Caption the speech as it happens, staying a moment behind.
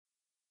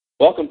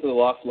Welcome to the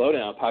Lost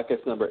Lowdown,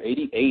 podcast number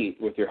 88,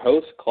 with your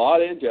hosts,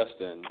 Claude and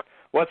Justin.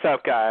 What's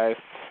up, guys?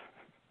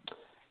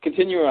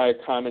 Continuing our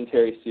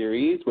commentary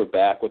series, we're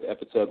back with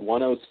episode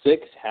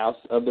 106, House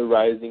of the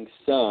Rising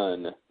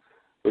Sun,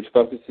 which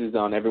focuses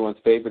on everyone's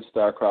favorite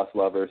star-crossed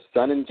lovers,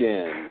 Sun and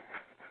Jin.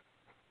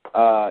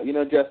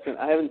 Justin,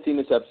 I haven't seen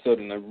this episode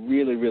in a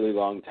really, really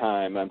long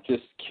time. I'm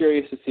just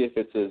curious to see if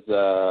it's as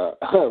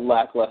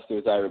lackluster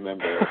as I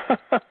remember.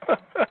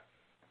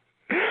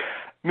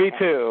 Me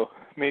too.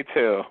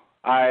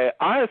 I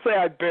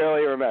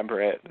barely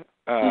remember it.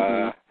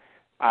 I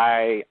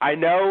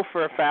know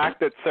for a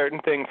fact that certain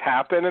things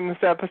happen in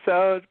this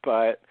episode,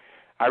 but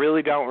I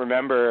really don't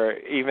remember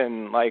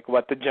even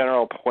what the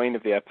general point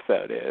of the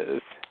episode is.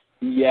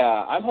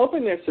 Yeah, I'm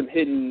hoping there's some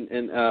hidden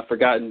and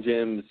forgotten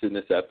gems in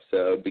this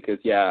episode because,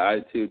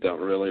 I too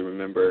don't really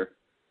remember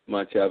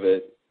much of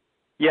it.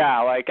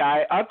 Yeah,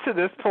 up to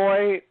this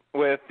point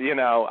with,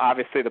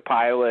 obviously the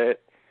pilot,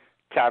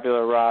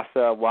 Tabula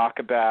Rasa,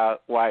 Walkabout,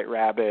 White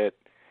Rabbit,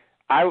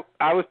 I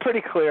was pretty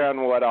clear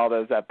on what all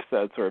those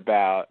episodes were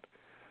about.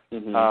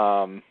 Maybe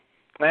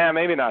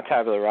not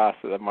Tabula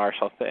Rasa, the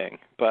Marshall thing,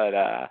 but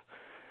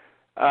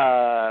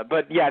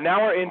yeah,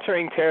 now we're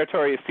entering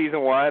territory of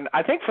season 1.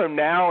 I think from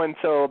now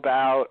until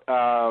about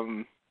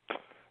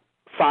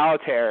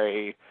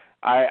Solitary,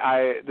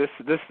 this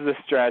is a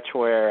stretch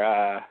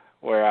where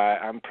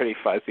I'm pretty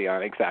fuzzy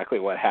on exactly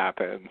what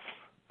happens.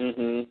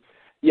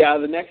 Yeah,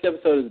 the next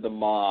episode is The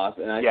Moth,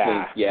 and I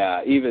think,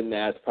 even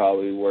that's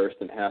probably worse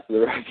than House of the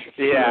Rising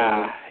Sun.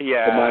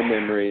 Yeah. From my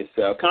memory.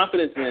 So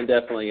Confidence Man,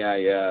 definitely.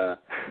 I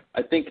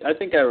think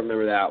I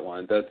remember that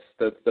one. That's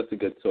a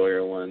good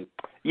Sawyer one.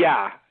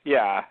 Yeah.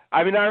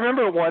 I mean, I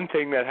remember one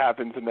thing that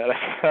happens in that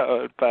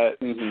episode, but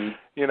in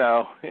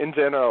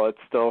general, it's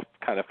still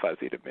kind of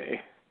fuzzy to me.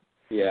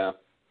 Yeah.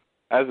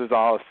 As is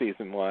all of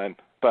season 1,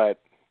 but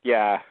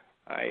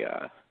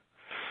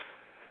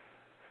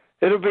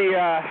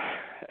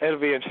It'll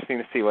be interesting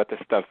to see what this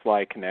stuff's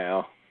like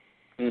now.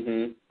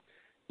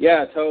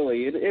 Yeah,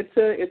 totally.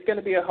 It's going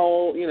to be a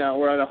whole,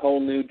 we're on a whole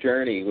new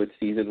journey with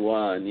season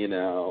 1,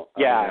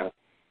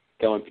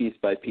 going piece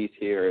by piece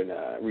here and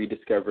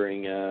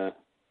rediscovering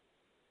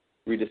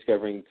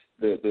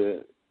the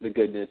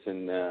goodness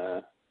and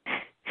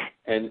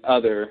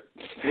other.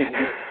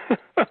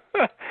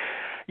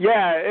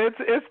 Yeah,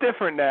 it's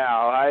different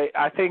now.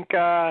 I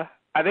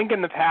think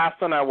in the past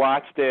when I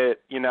watched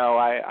it,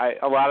 I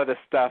a lot of the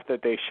stuff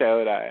that they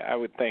showed, I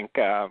would think,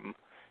 can't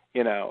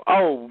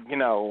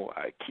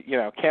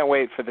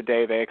wait for the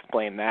day they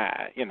explain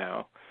that,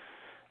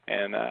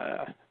 and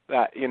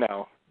that,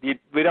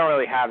 we don't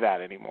really have that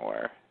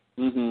anymore.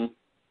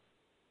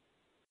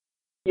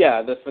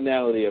 Yeah, the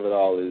finality of it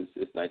all is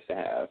nice to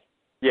have.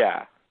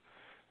 Yeah.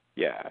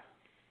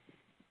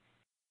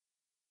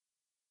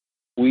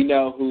 We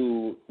know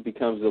who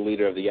becomes the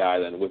leader of the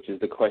island, which is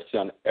the question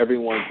on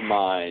everyone's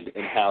mind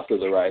in House of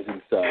the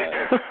Rising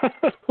Sun.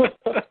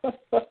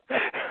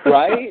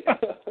 Right?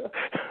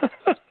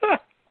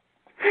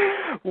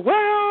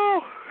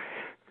 Well.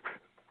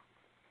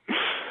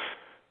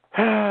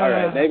 All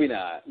right, maybe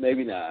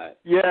not.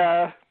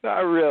 Yeah, not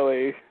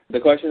really. The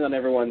question on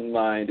everyone's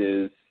mind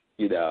is,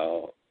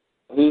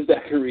 who's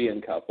that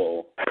Korean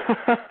couple?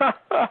 I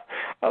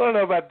don't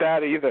know about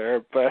that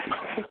either, but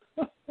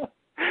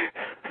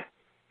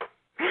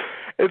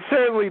it's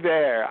certainly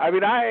there. I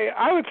mean,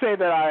 I would say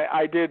that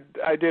I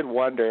did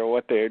wonder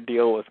what their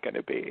deal was going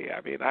to be.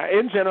 I mean,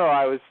 in general,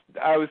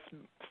 I was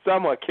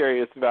somewhat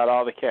curious about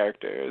all the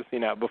characters,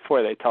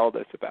 before they told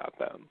us about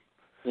them.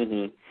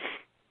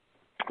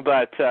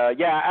 But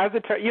as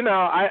it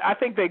I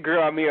think they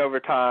grew on me over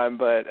time.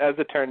 But as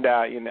it turned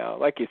out,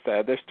 like you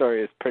said, their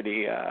story is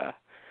pretty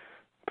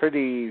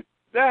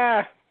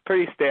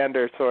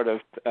standard sort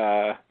of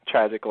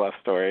tragic love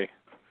story.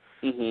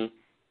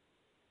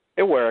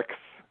 It works.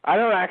 I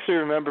don't actually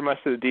remember much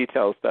of the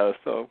details, though,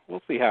 so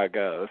we'll see how it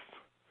goes.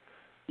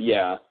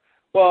 Yeah.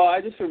 Well, I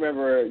just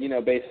remember,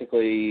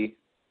 basically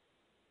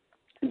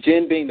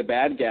Jin being the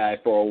bad guy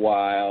for a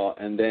while,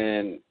 and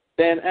then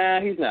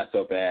he's not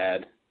so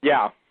bad.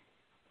 Yeah.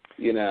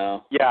 Yeah.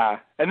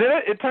 And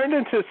then it turned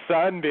into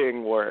Sun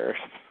being worse.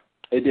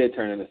 It did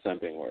turn into Sun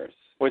being worse.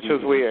 Which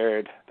was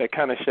weird. They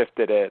kind of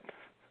shifted it.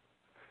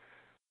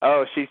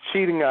 Oh, she's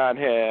cheating on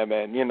him,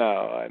 and,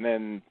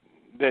 and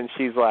then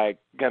she's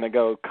gonna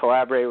go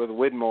collaborate with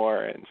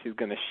Widmore, and she's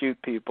gonna shoot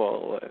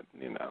people,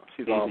 and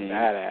she's all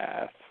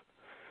badass.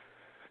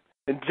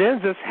 And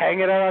Jin's just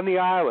hanging out on the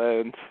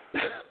island.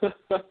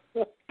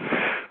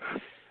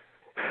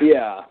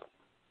 Yeah.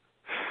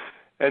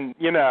 And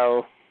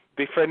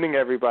befriending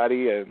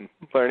everybody and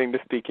learning to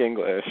speak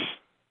English.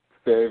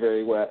 Very,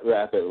 very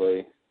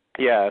rapidly.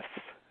 Yes.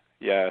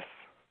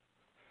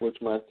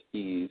 Which must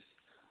ease.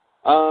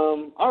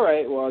 All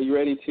right. Well, you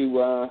ready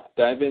to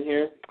dive in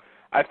here?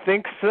 I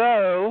think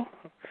so.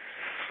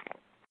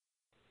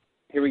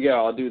 Here we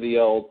go. I'll do the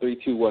old 3,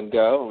 2, 1,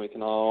 go, and we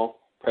can all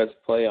press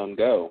play on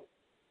go.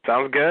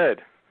 Sounds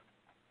good.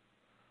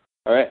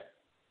 All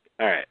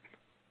right.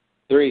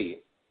 3,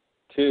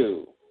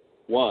 2,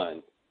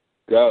 1,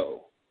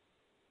 go.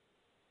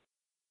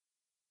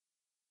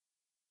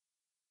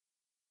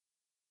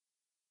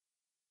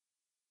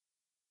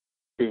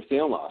 Previously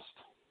on Lost.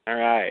 All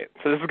right.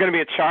 So this is going to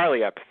be a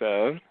Charlie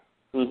episode.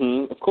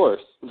 Of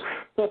course.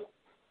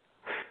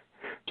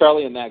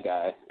 Charlie and that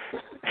guy.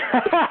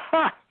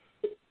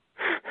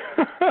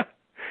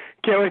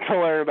 Can't wait to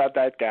learn about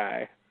that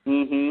guy.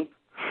 They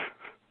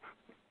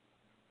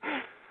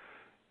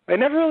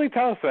never really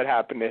tell us what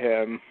happened to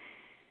him,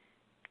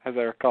 as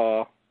I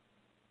recall.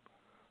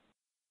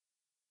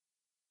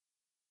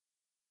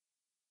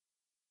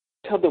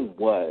 Tell them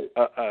what?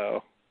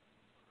 Uh-oh.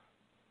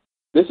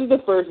 This is the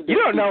first big You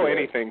don't know secret.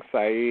 anything,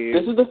 Saeed.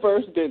 This is the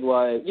first big,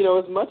 like,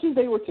 as much as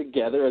they were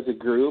together as a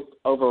group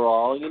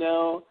overall,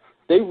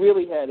 they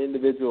really had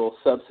individual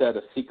subset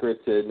of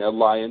secrets and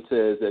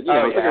alliances, and, it's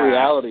like a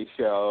reality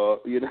show,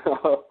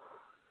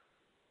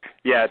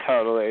 Yeah,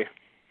 totally.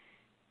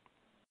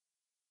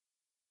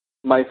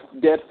 My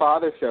dead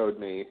father showed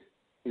me.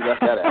 He left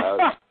that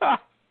out.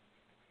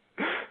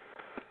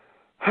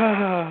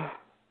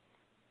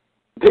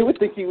 They would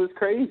think he was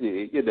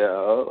crazy,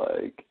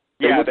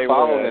 they would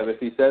follow him if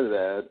he said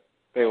that.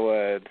 They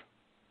would.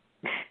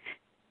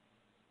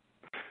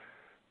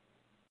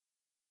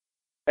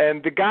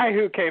 And the guy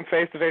who came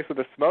face to face with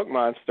the smoke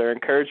monster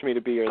encouraged me to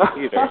be your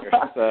leader.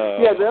 So.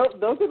 Yeah,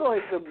 those are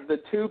like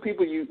the two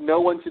people no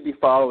one should be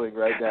following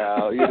right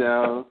now,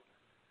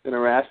 in a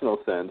rational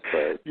sense.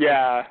 But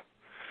yeah,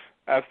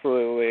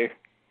 absolutely.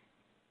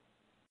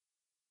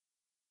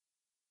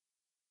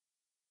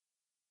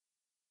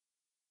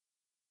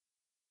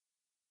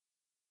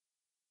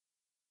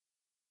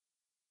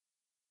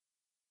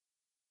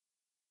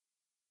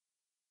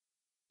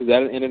 Is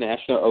that an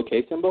international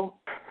OK symbol?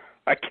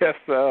 I guess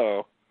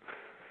so.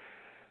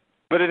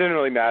 But it didn't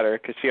really matter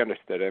because she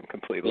understood him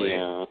completely.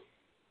 Yeah.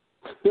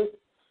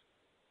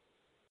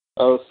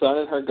 Oh, sun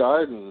in her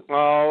garden.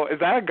 Oh, is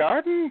that a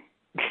garden?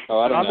 Oh,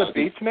 I don't know. On the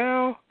beach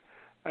now?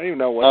 I don't even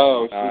know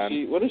what's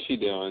going on. What is she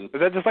doing? Is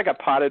that just like a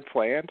potted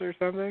plant or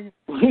something?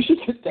 Where did she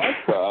get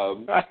that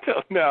from? I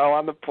don't know.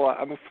 On the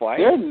flight?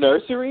 Is there a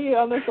nursery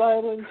on this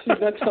island she's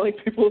not telling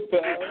people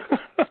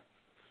about?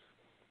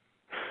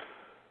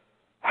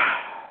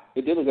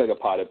 It did look like a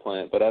potted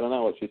plant, but I don't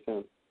know what she's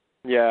doing.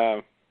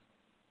 Yeah.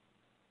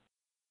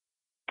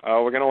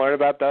 Oh, we're going to learn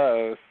about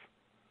those.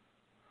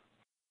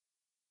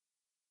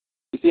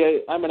 You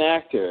see, I'm an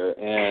actor,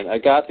 and I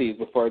got these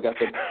before I got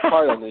the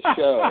part on this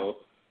show.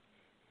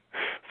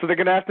 So they're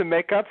going to have to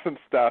make up some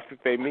stuff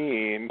if they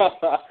mean.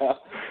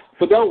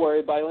 But don't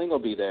worry, Biling will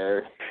be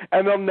there.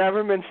 And they'll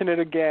never mention it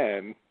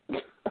again.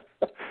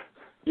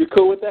 You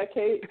cool with that,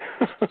 Kate?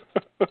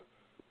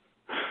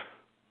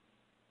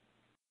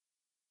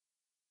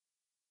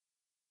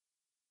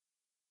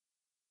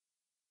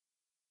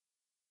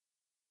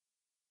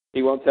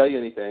 He won't tell you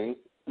anything.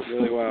 He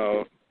really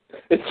won't.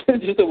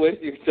 It's just a waste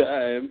of your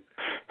time.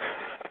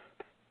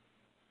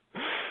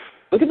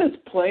 Look at this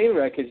plane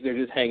wreckage they're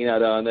just hanging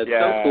out on. That's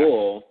so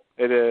cool.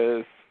 It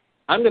is.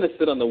 I'm going to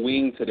sit on the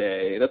wing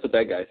today. That's what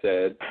that guy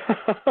said.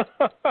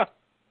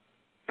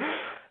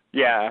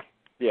 Yeah.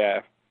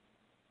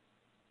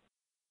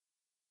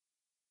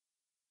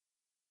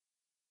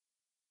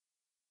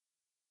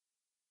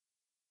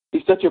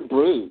 He's such a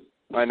brute.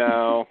 I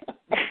know.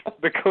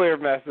 The clear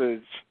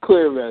message.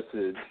 Clear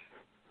message.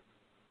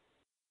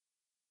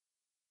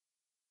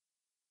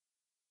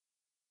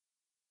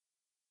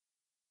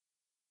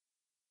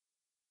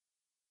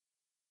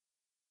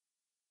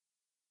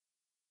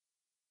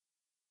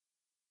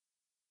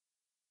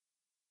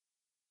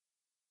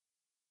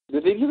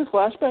 Did they give a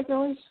flashback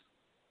noise?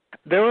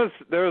 There was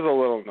a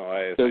little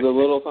noise. There's a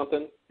little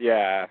something?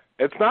 Yeah.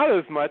 It's not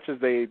as much as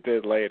they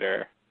did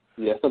later.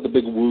 Yeah, it's not the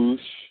big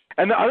whoosh.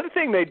 And the other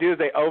thing they do is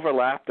they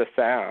overlap the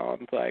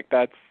sound. Like,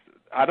 that's,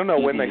 I don't know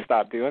when they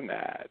stopped doing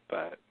that,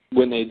 but.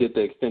 When they did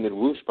the extended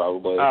whoosh,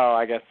 probably. Oh,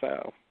 I guess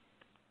so.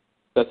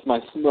 That's my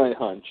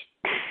hunch.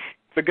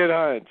 It's a good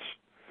hunch.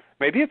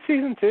 Maybe it's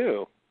season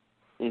 2.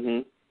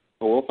 Well,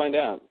 we'll find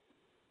out.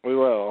 We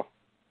will.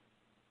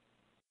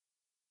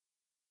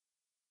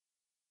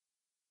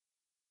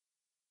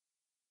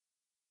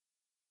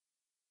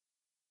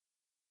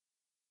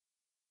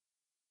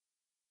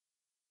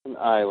 An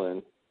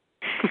island.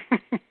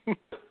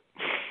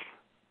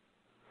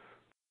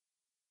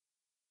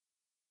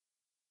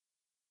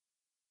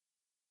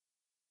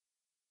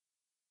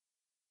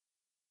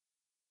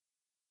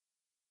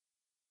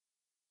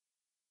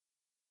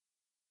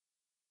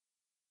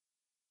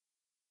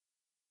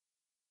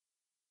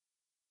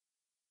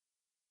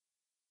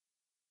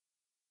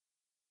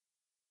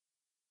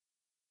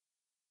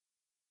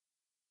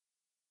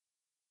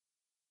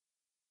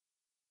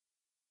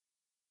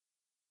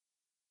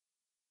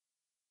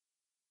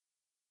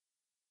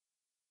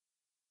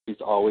 He's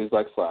always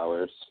like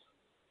flowers.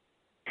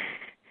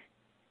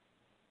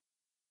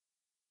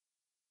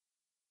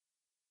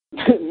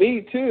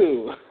 Me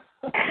too.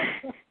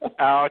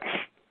 Ouch.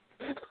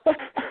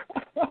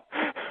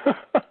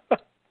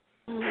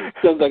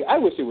 Sounds like I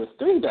wish it was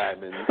 3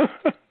 diamonds.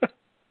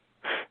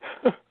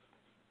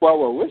 While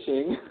we're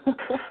wishing.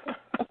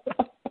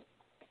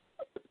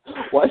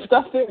 Why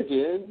stop there,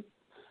 Jen?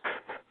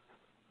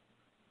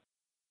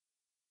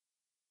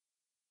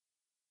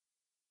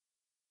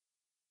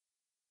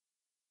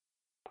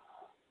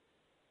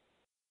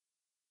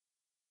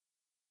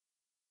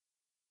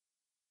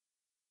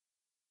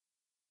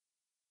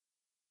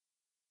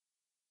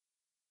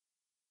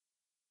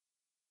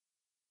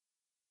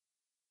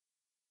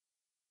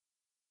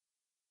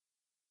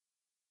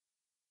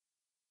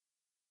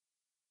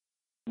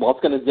 Walt's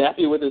going to zap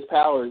you with his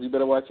powers. You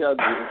better watch out.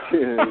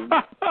 It's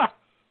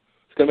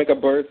going to make a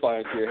bird fly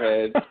into your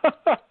head.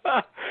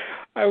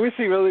 I wish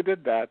he really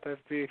did that. That'd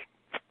be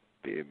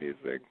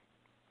amusing.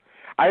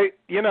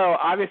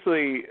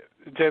 Obviously,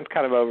 Jen's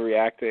kind of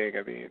overreacting.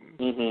 I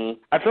mean,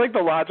 I feel like the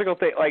logical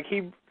thing, like,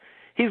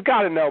 he's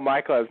got to know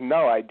Michael has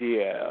no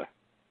idea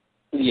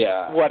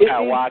what that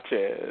watch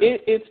is.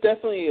 It's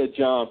definitely a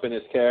jump in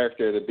his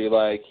character to be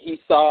like, he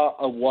saw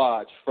a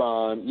watch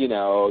from,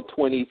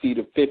 20 feet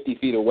or 50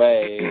 feet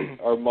away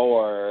or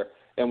more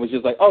and was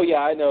just like, oh, yeah,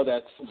 I know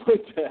that's my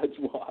dad's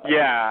watch.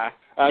 Yeah.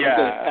 I'm just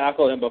going to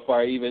tackle him before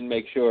I even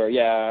make sure.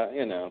 Yeah,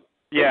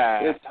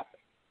 Yeah.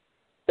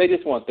 They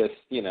just want this,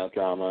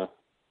 drama.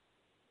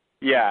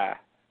 Yeah.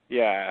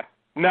 Yeah.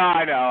 No,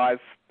 I know.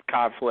 It's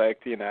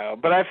conflict,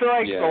 But I feel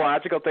like the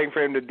logical thing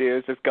for him to do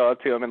is just go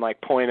up to him and, like,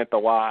 point at the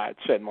watch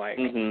and, like,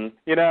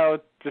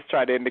 just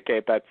try to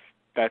indicate that's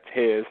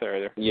his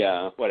or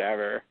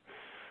whatever.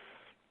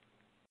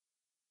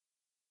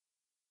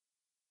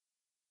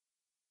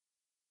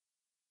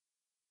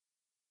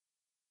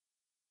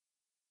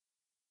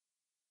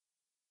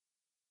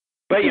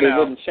 But,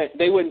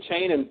 they wouldn't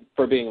chain him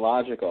for being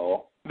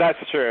logical. That's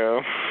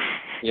true.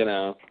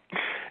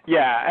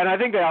 Yeah, and I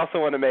think they also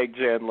want to make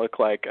Jen look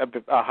like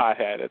a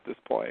hothead at this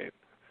point.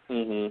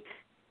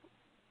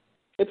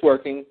 It's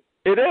working.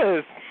 It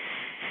is.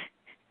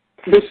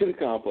 Mission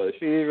accomplished.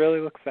 He really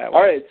looks that way.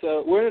 All right,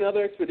 so we're in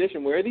another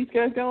expedition. Where are these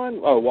guys going?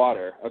 Oh,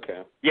 water.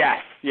 Okay.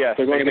 Yes. They're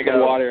going to get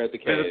water at the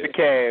cave. Visit the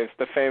caves,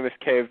 the famous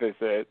cave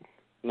visit.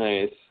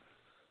 Nice.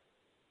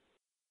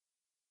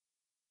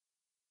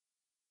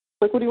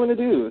 Like, what do you want to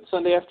do? It's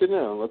Sunday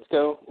afternoon. Let's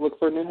go look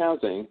for new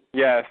housing.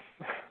 Yes.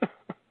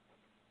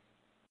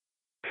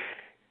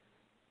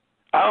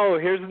 Oh,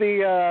 here's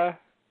the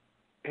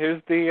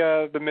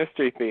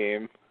mystery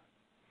theme.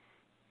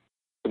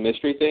 The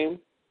mystery theme?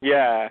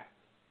 Yeah.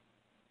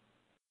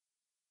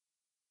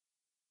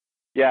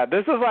 Yeah,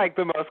 this is like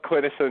the most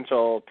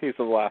quintessential piece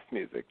of Lost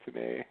music to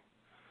me.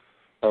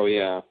 Oh,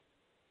 yeah.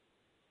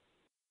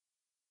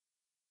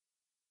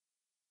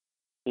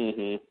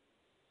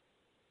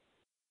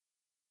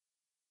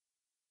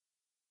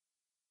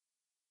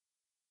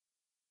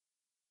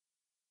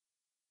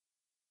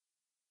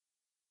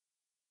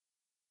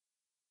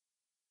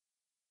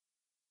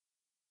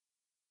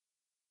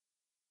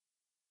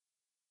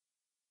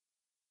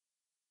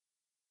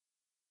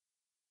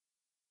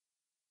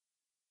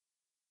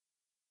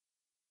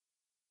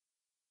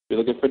 If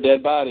you're looking for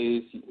dead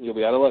bodies, you'll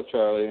be out of luck,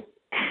 Charlie.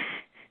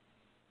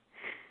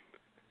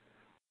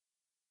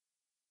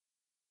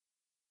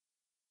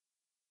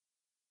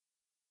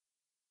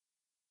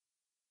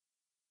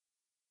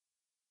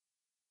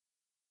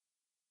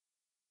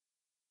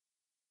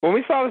 When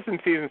we saw this in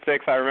Season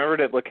 6, I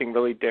remembered it looking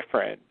really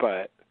different,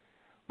 but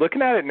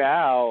looking at it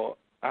now,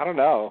 I don't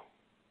know.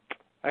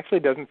 Actually,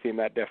 it doesn't seem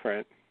that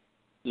different.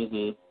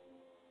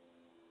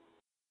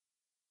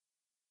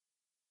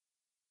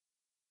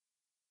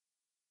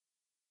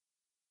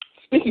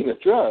 Speaking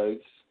of drugs,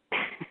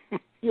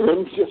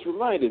 you just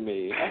reminded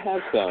me. I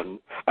have some.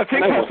 I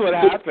think that's what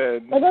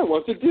happened. And I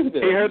want to do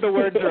this. He heard the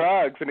word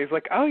drugs, and he's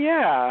like, oh,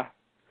 yeah.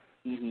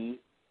 It's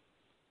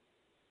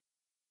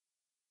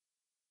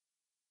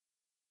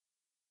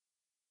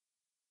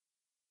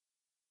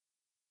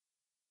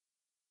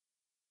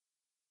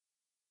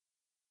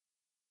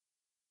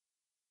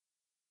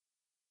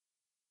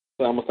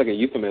almost like a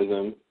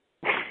euphemism.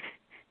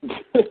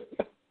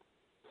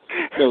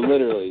 No,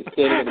 literally,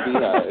 standing in a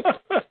beehive.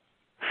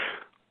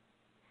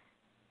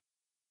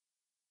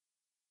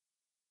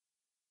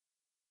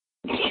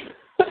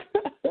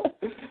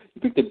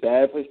 You picked a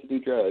bad place to do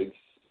drugs.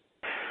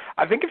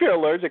 I think if you're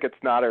allergic, it's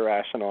not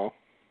irrational.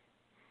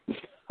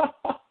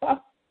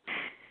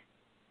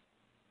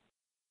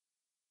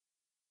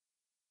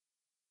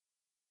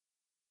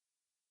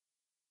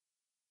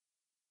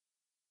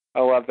 I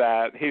love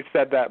that. He's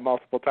said that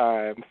multiple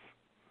times.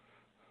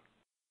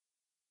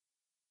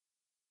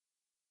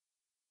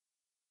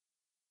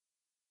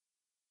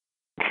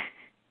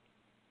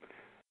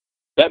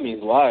 That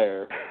means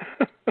liar.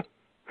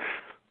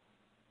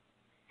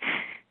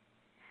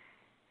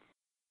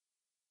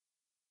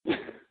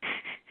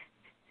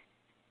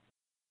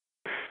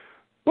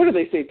 What do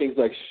they say things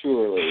like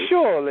surely?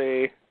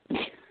 Surely.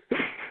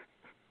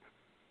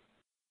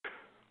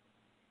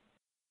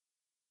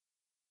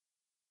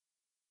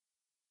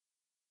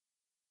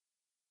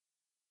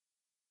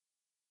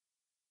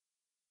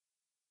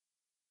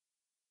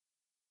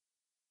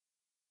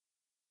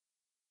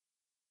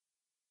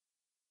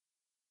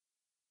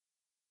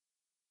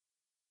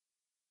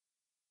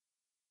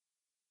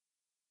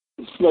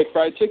 Like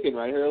fried chicken,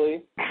 right,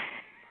 Hurley?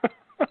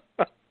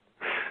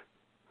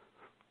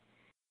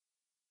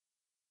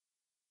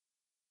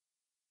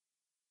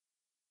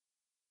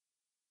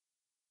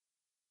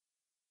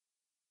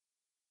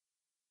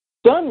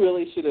 Sun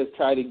really should have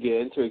tried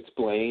again to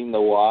explain the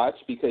watch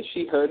because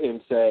she heard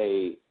him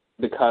say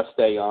the cuff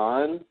stay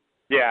on.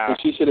 Yeah. And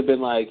she should have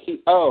been like,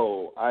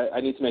 I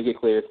need to make it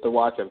clear it's the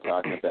watch I'm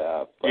talking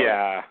about. But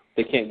yeah.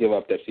 they can't give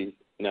up that she's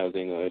knows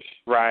English.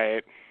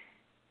 Right.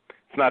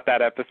 It's not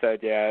that episode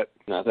yet.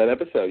 Not that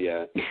episode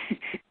yet.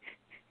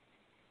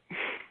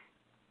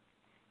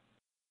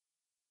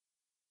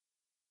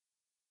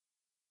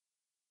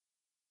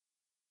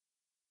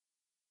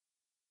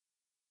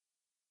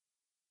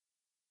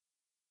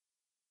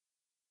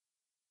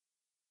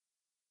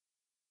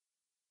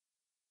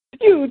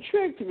 You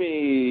tricked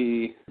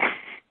me.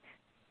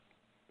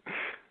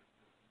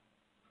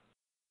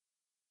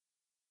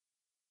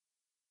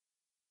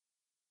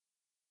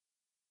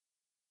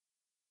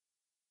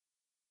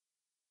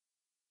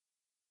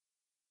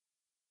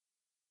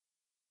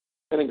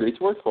 And agreed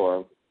to work for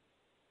him.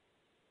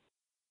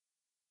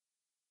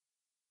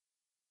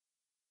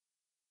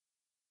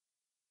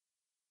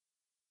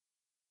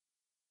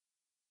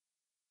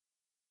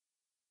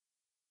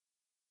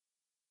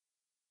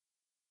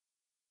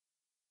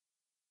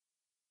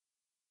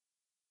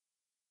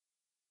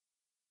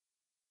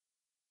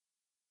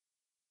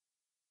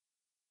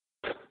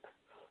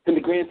 In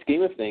the grand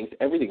scheme of things,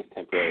 everything's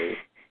temporary.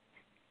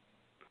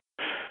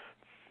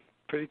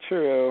 Pretty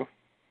true.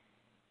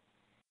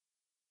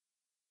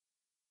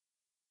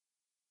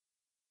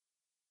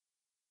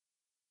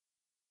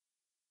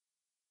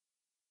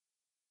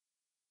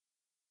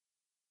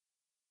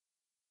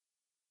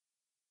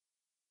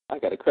 I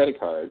got a credit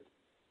card.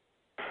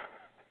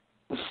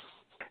 Is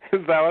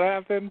that what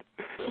happened?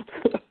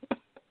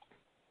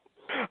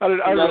 On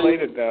an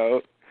unrelated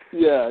note.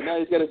 Yeah, now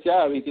he's got a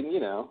job. He can,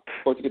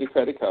 afford to get a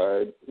credit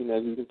card. He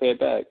knows he can pay it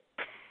back.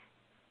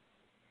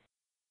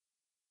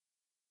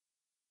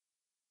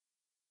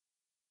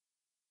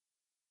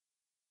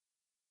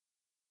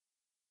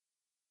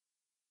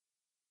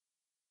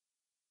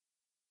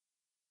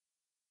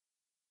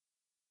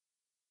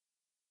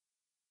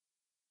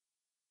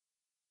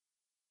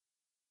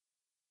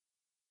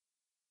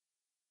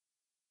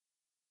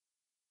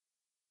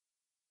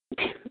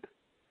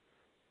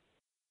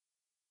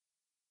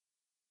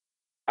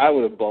 I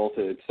would have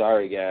bolted.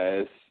 Sorry,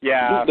 guys.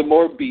 Yeah. The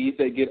more bees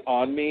that get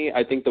on me,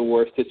 I think the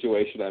worse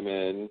situation I'm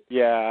in.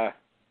 Yeah.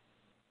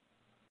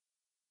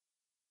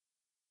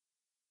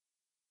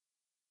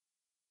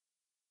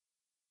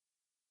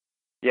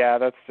 Yeah,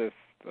 that's just,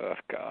 oh,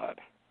 God.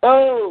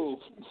 Oh!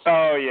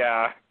 Oh,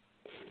 yeah.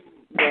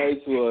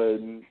 Nice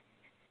one.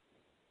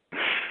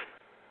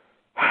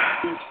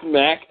 He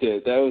smacked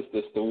it. That was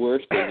just the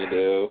worst thing to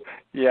do.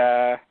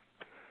 Yeah.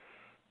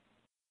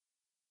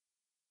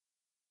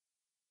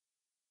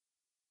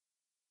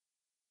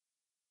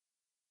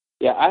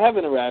 Yeah, I have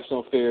an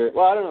irrational fear.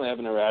 Well, I don't really have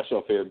an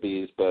irrational fear of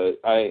bees, but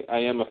I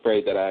am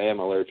afraid that I am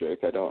allergic.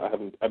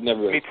 I've never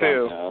really. Me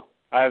too. Now.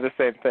 I have the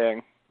same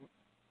thing.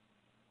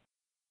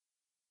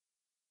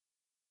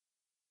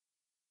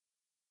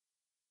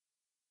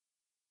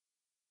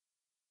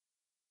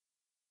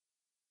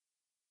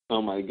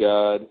 Oh my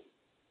God.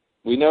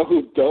 We know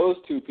who those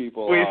two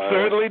people We are.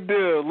 certainly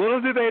do. Little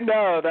do they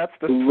know, that's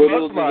the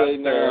Little smoke do monster. they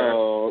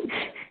know.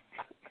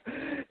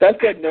 That's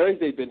that noise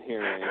they've been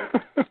hearing.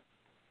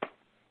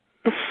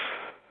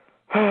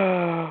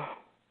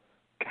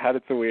 God,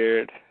 it's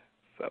weird.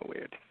 So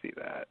weird to see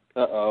that.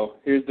 Uh-oh.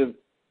 Here's the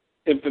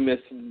infamous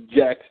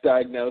Jack's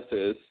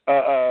diagnosis.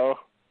 Uh-oh.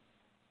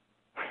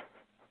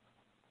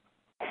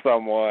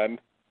 Someone.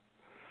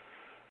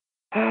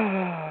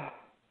 I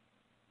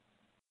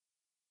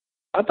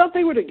thought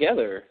they were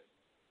together.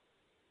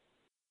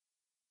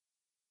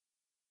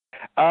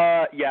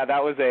 Yeah,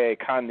 that was a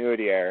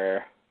continuity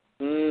error.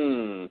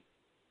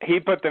 He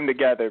put them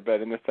together,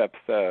 but in this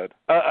episode.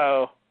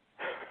 Uh-oh.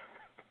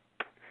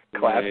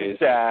 Classic Nice.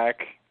 Jack.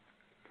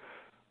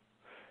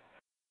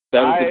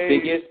 That was the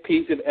biggest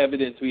piece of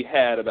evidence we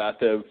had about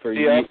them for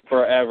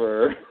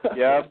forever.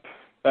 Yep.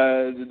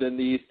 Than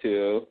these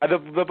two.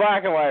 The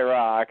black and white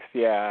rocks,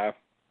 yeah.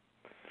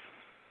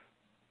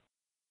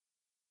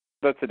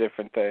 That's a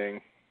different thing.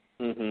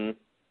 Mm-hmm.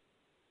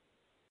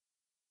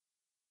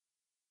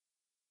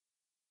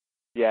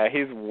 Yeah,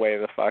 he's way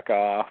the fuck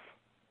off.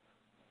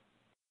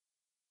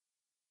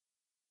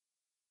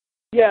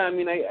 Yeah, I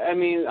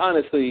mean,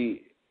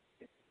 honestly,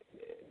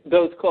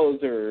 those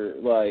clothes are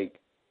like,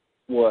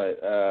 what,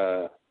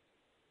 a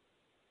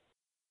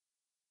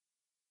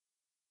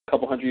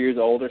couple hundred years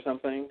old or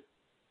something?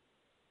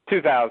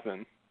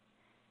 2000.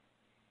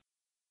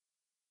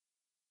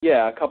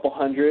 Yeah, a couple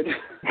hundred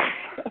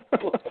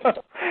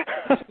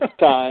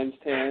times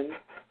 10.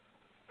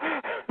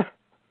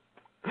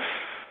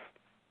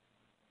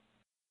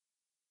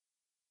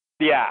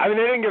 Yeah, I mean,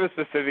 they didn't give a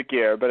specific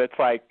year, but it's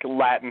like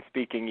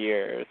Latin-speaking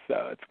years,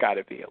 so it's got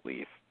to be at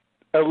least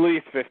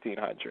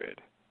 1,500.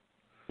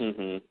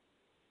 Mm-hmm.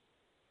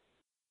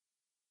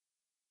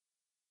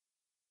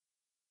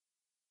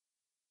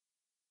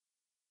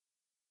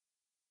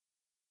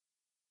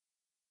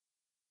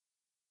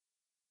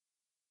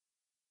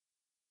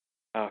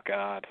 Oh,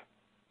 God.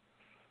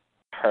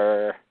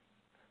 Her.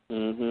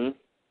 Mm-hmm.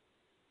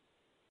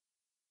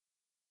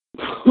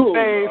 Oh,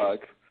 Face.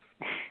 fuck.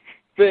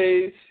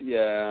 Face,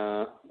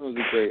 yeah.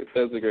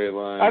 That's a great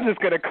line. I'm just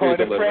going to coin a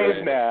Great phrase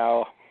delivery.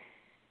 now.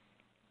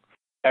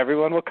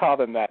 Everyone will call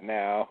them that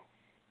now.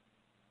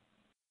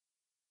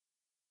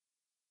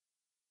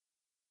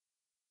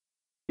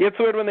 Yeah, it's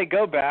weird when they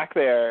go back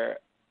there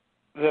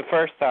the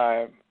first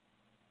time.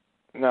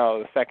 No,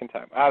 the second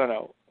time. I don't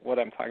know what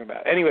I'm talking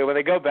about. Anyway, when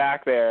they go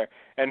back there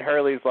and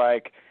Hurley's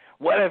like,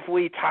 what if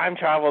we time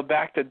traveled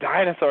back to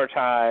dinosaur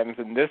times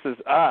and this is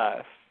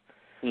us?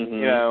 Mm-hmm.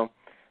 You know,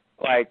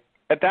 like,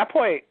 at that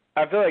point,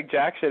 I feel like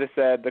Jack should have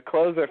said, the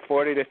clothes are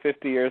 40 to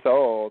 50 years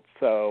old,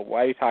 so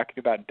why are you talking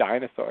about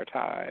dinosaur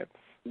times?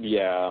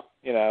 Yeah.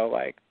 You know,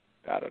 like,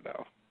 I don't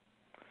know.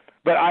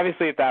 But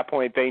obviously at that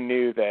point they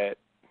knew that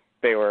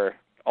they were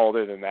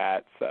older than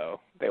that, so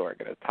they weren't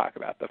going to talk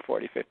about the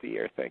 40,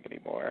 50-year thing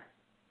anymore.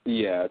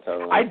 Yeah,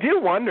 totally. I do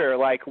wonder,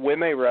 like, when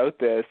they wrote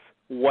this,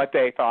 what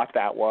they thought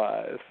that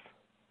was.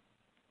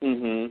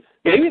 Mhm.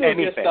 Maybe they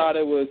anything. just thought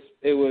it was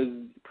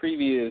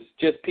previous,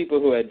 just people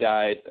who had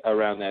died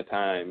around that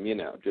time. You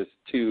know, just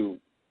two,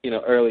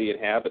 early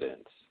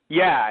inhabitants.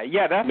 Yeah,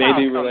 that's maybe how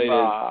it related.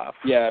 comes off.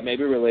 Yeah,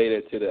 maybe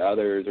related to the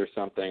others or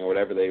something, or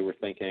whatever they were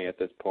thinking at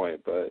this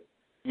point. But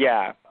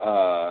yeah,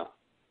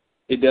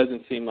 it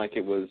doesn't seem like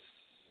it was.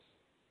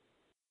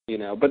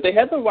 But they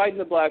had the white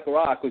and the black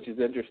rock, which is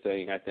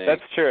interesting. I think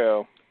that's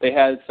true. They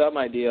had some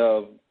idea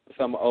of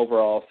some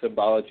overall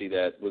symbology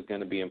that was going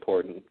to be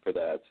important for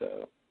that.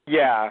 So.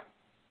 Yeah,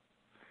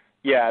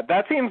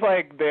 that seems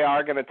like they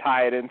are going to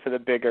tie it into the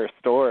bigger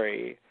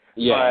story.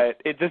 Yeah.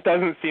 But it just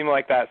doesn't seem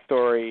like that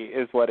story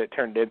is what it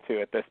turned into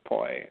at this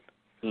point.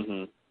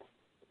 Mhm.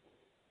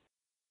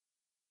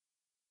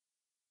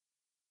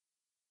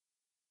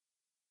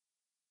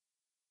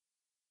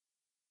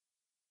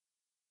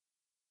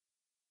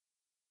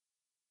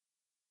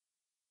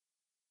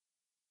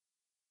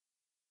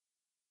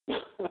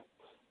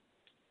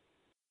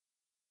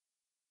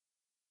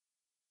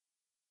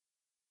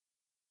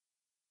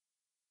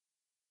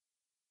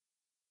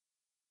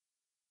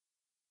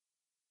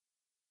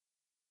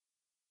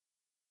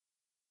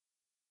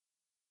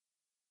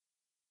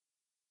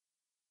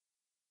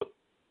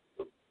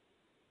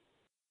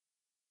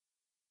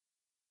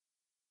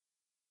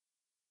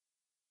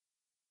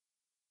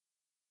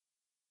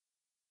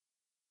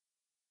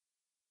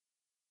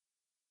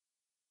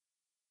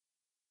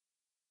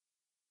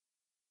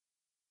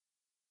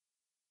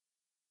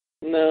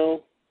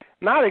 No.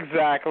 Not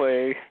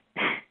exactly.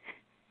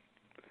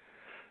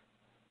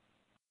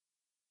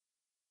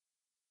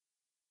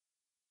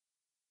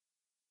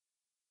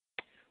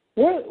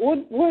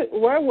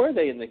 Why were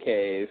they in the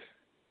cave?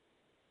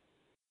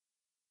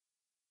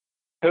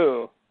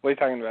 Who? What are you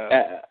talking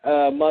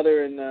about?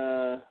 Mother and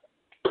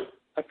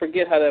I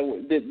forget how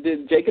that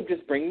did Jacob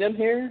just bring them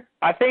here?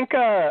 I think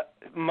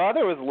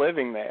Mother was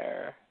living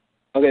there.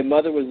 Okay,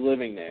 Mother was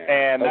living there.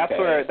 And that's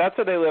where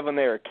they lived when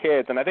they were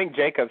kids, and I think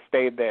Jacob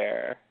stayed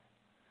there.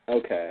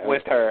 Okay.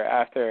 With her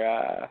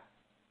after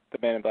the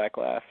Man in Black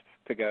left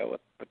to go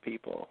with the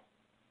people.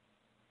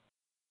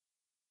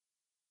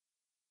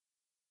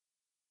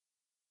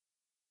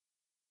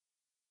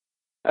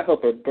 I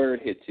hope a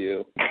bird hits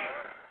you.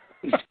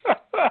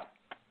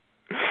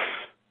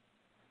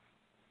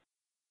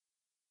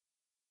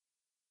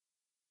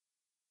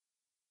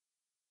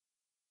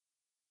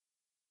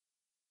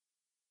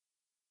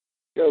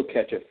 Go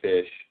catch a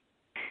fish.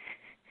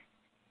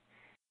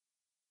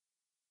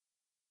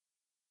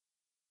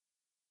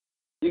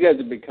 You guys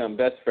have become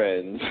best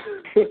friends.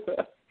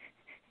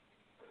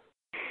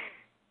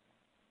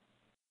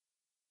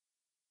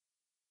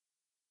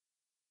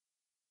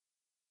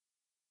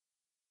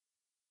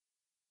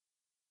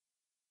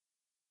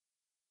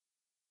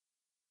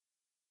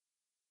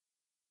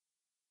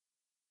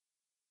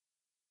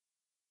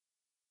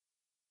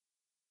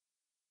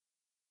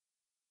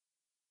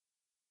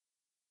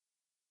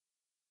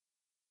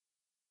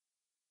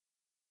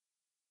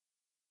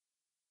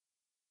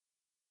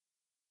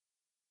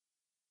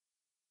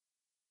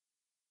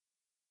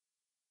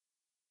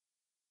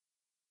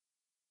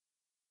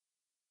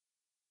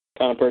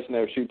 Kind of person that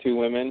would shoot two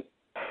women.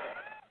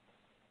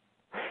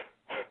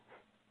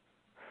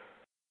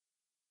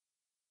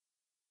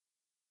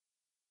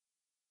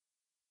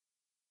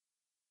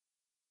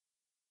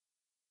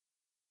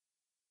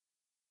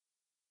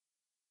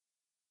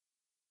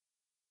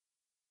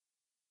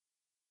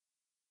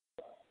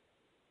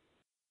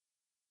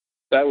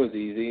 That was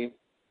easy.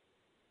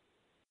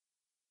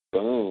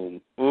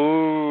 Boom.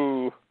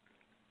 Ooh.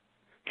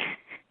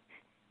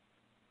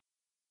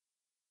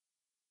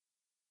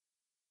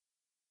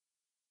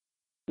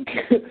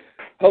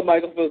 Hope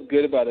Michael feels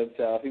good about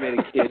himself. He made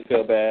a kid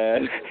feel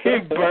bad. He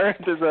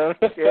burned his own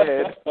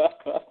kid.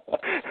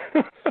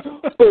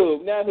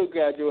 Boom. Now who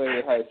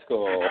graduated high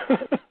school?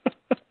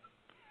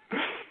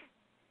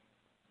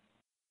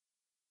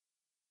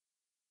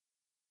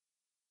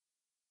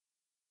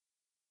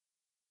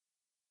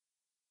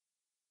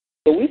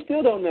 But we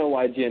still don't know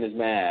why Jen is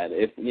mad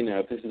if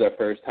this is our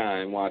first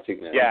time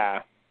watching this. Yeah.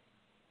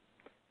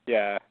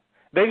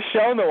 They've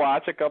shown the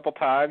watch a couple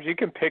times. You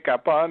can pick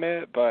up on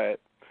it, but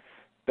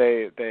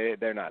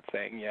they're not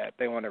saying yet.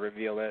 They want to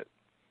reveal it.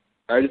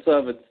 I just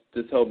love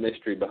this whole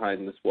mystery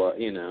behind this,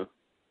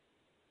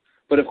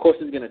 But of course,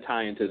 it's going to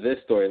tie into this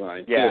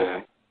storyline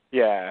too.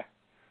 Yeah.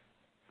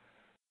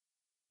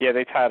 Yeah,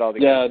 they tied all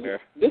Yeah,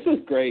 together. this is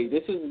great.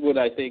 This is what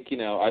I think.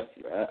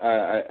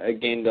 I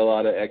gained a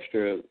lot of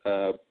extra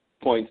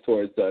points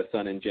towards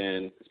Sun and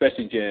Jin,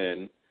 especially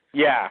Jin.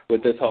 Yeah.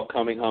 With this whole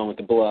coming home with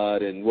the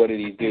blood and what did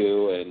he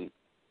do, and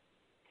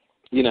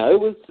it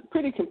was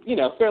pretty,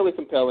 fairly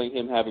compelling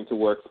him having to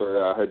work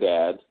for her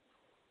dad.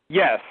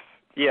 Yes.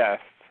 Yeah,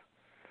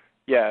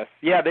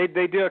 they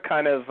do a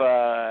kind of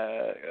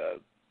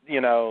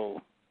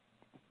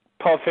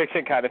Pulp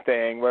Fiction kind of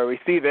thing where we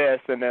see this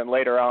and then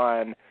later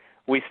on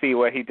we see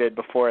what he did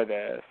before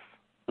this.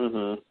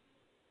 Mhm.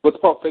 What's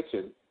Pulp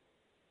Fiction?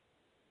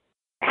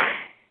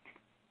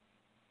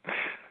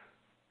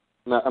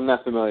 I'm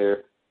not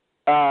familiar.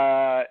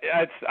 I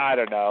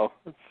don't know.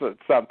 It's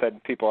something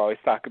people always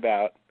talk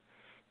about.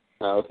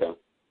 Oh, okay.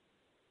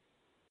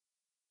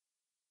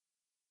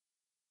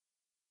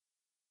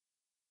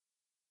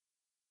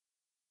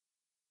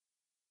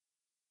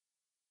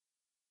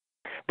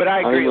 But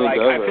I agree. I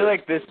feel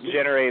like this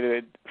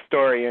generated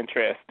story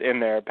interest in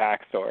their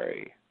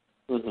backstory.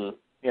 Mhm.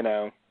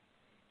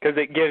 Because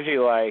it gives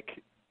you a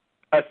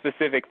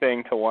specific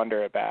thing to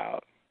wonder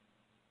about.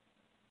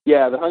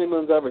 Yeah, the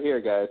honeymoon's over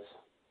here, guys.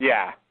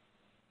 Yeah.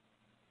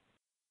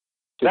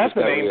 Shit That's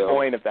the got main real.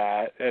 point of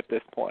that at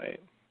this point,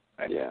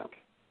 I Yeah. think.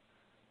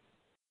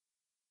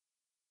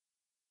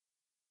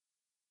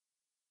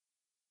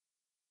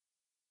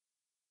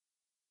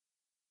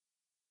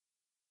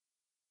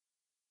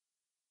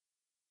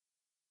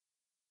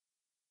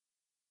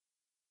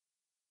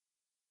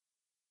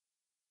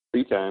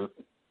 Free time.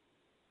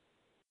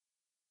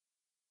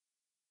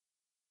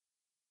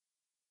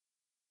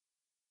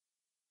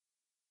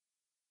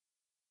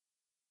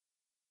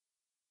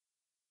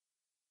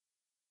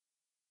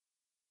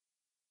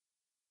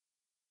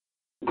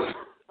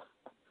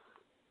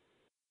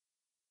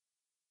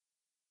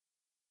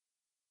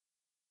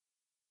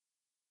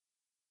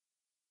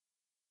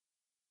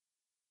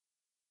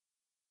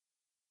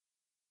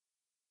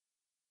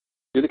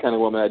 You're the kind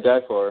of woman I'd die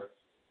for.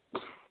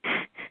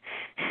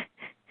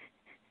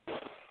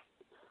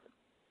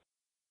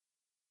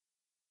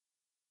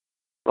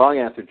 Wrong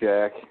answer,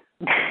 Jack.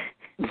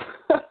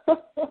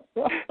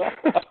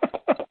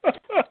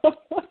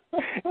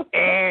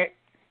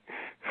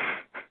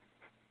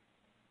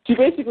 She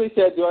basically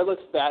said, "Do I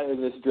look fat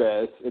in this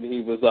dress?" And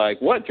he was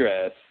like, "What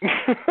dress?"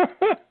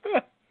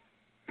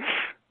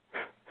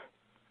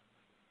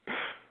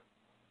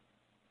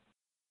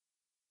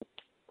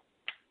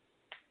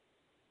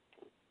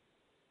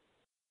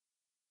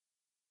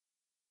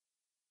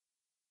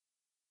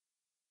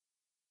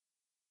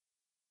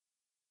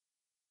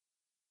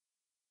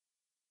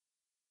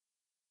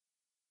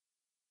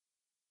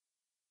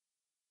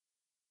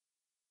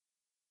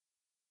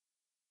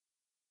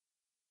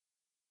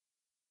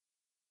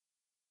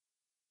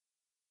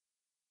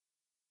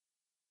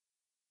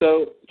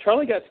 So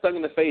Charlie got stung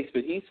in the face,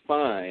 but he's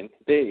fine.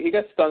 He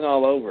got stung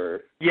all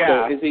over.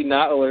 Yeah. So is he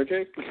not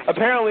allergic?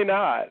 Apparently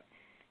not.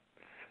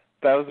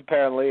 That was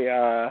apparently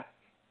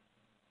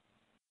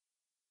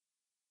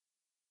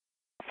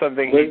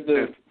something he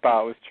just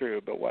thought was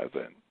true, but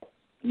wasn't.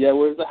 Yeah,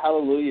 where's the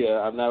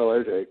hallelujah? I'm not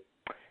allergic.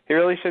 He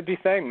really should be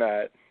saying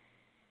that.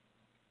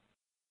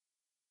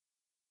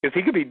 Because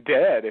he could be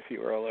dead if he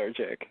were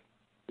allergic.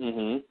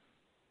 Mhm.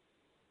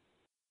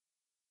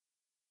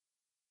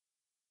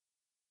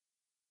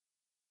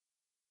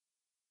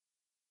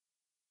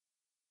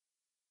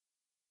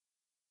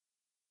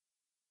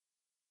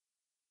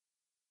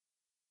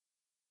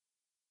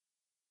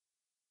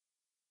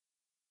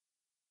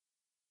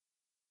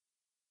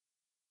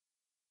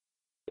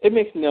 It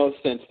makes no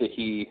sense that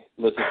he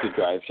listens to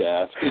Drive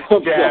Shaft.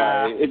 I'm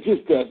sorry. It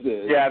just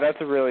doesn't. Yeah,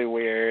 that's really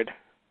weird.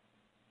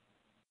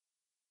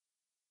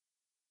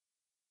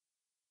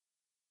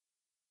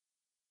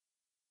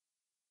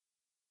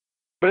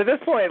 But at this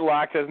point,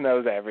 Locke just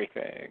knows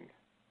everything.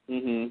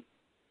 Mhm.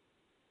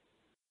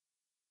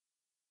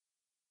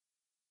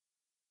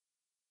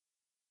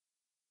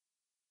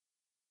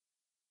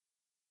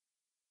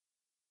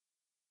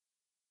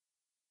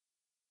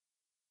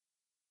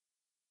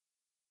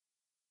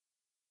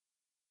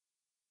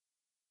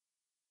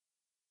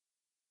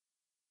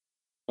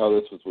 Oh,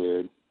 this was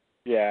weird.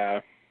 Yeah.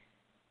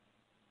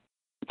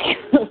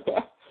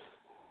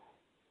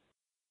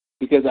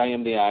 Because I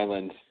am the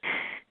island.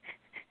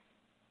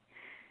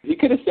 He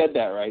could have said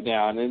that right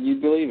now, and then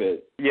you'd believe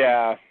it.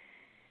 Yeah.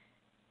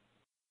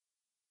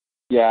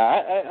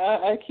 Yeah,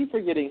 I keep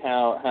forgetting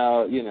how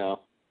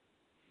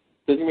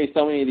there's gonna be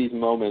so many of these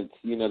moments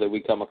that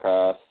we come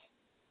across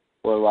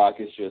where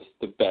Locke is just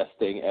the best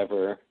thing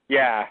ever.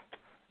 Yeah.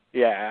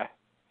 Yeah.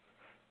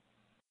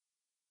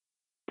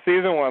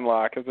 Season 1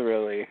 Locke is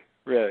really,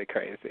 really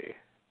crazy.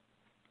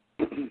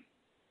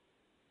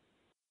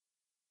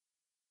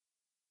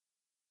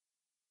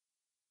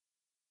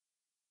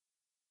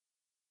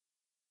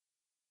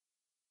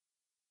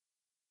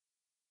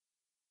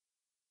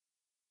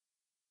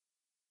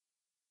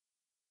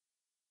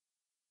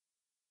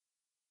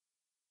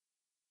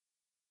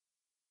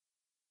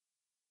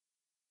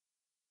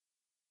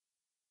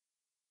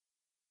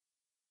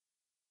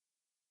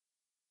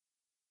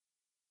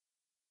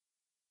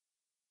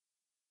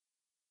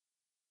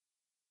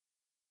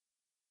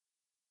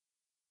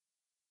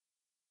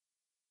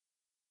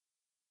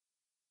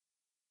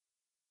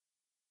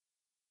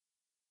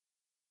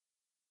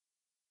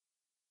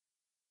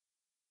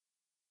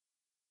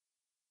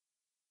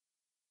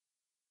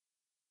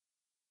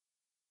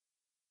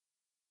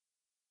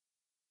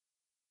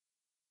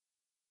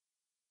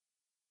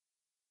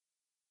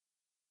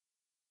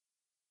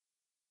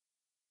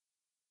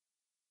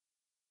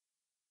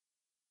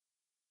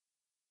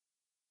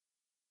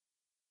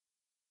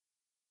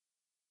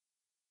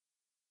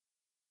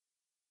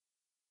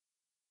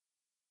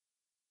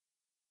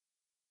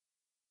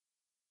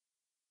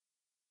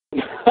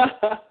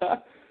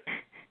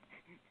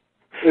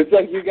 It's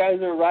like, you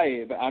guys are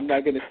right, but I'm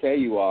not going to say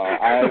you are.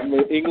 I'm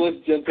an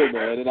English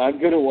gentleman, and I'm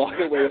going to walk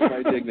away with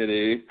my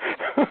dignity.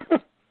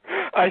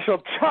 I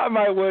shall chop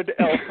my wood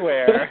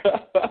elsewhere.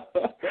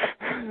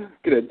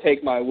 Going to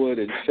take my wood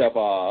and shove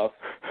off.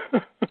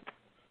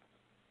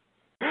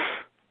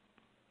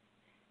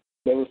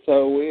 That was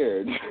so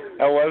weird.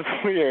 That was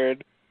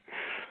weird.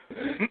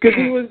 Because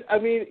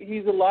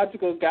he's a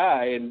logical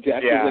guy, and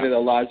Jack is at a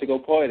logical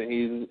point,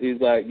 and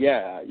he's like,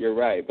 yeah, you're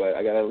right, but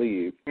I got to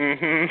leave.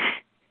 Mm-hmm.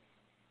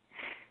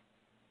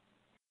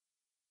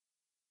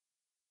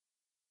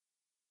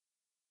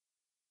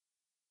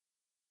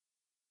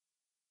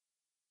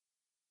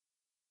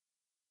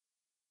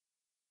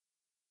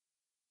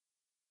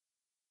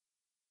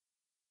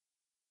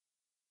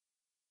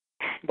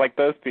 Like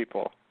those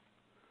people.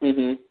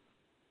 Mhm.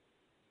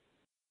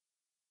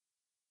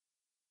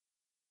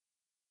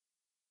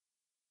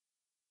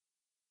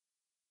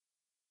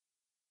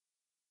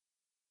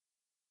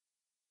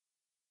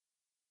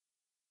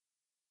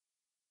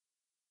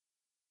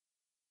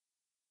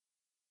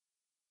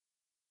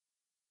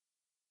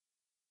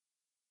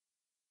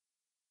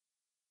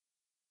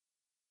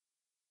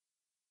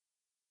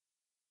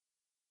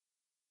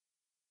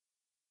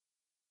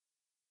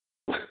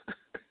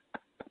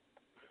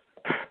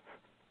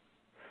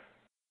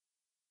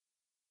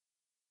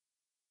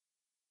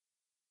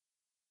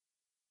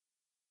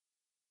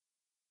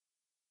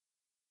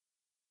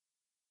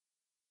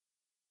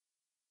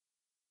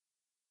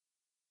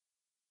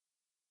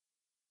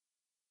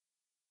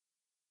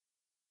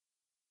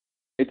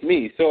 It's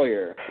me,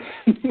 Sawyer.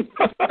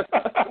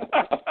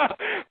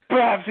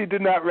 Perhaps he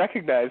did not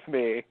recognize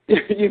me.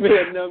 You may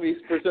have known me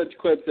for such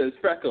quips as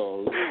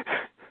Freckles.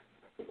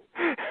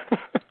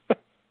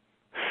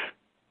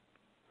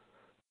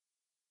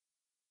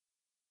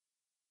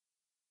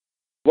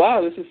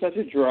 Wow, this is such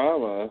a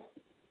drama.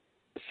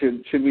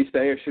 Should we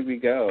stay or should we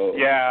go?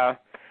 Yeah.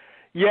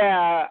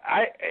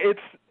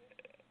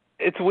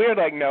 It's weird,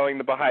 like, knowing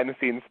the behind the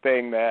scenes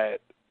thing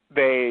that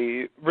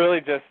they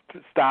really just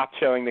stopped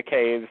showing the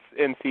caves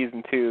in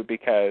season 2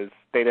 because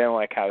they didn't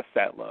like how the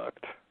set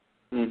looked.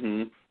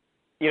 Mhm.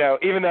 You know,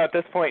 even though at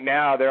this point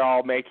now they're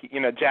all making,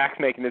 Jack's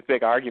making this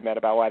big argument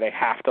about why they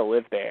have to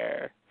live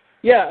there.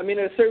 Yeah, I mean,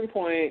 at a certain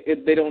point,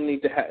 they don't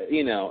need to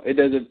it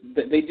doesn't.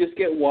 They just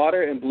get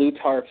water and blue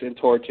tarps and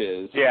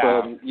torches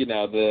from,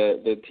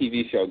 the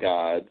TV show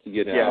gods.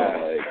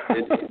 Yeah.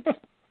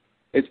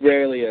 It's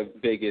rarely a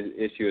big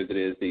issue as it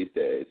is these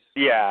days.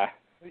 Yeah.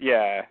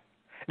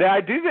 Now,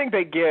 I do think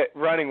they get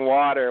running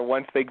water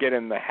once they get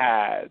in the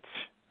hatch.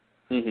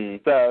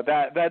 Mhm. So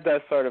that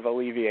does sort of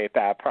alleviate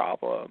that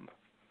problem.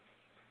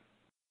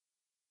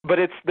 But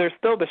there's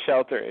still the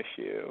shelter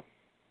issue.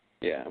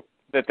 Yeah.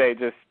 That they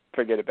just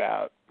forget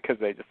about because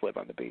they just live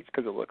on the beach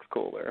because it looks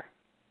cooler.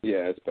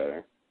 Yeah, it's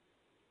better.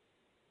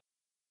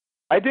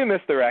 I do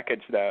miss the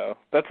wreckage, though.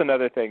 That's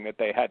another thing that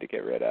they had to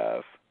get rid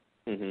of.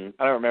 Mhm.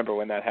 I don't remember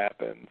when that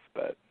happens,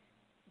 but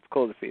it's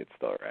cool to see it's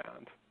still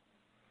around.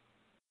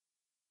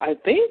 I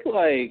think,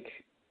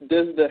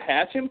 does the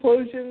hatch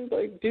implosion,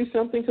 do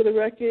something to the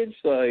wreckage?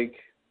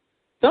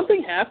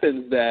 Something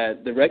happens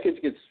that the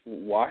wreckage gets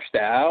washed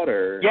out,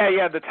 or...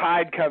 Yeah, the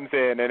tide comes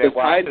in and it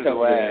washes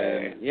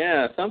away.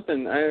 Yeah,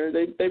 something.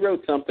 They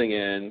wrote something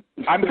in.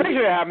 I'm pretty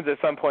sure it happens at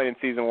some point in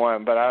season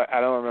 1, but I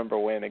don't remember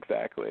when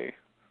exactly.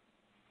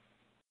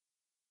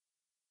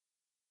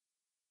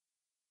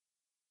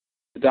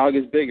 The dog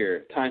is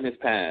bigger. Time has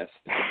passed.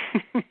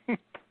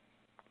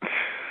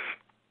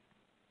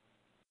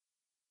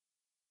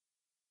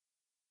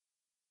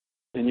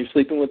 And you're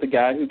sleeping with the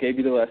guy who gave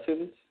you the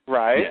lessons?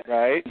 Right,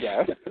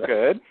 yes,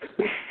 good.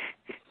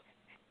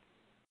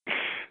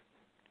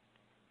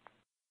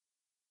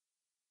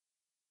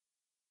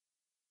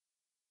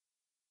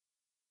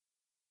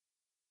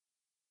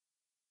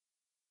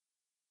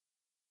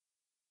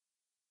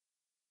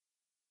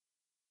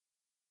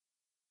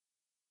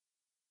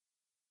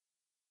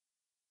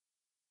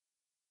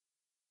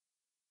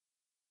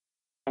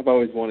 I've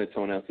always wanted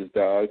someone else's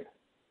dog.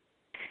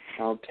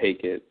 I'll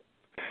take it.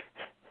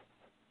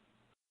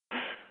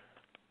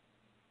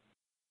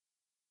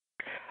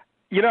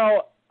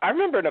 I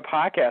remember in a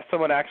podcast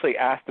someone actually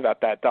asked about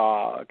that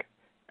dog,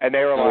 and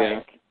they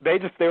were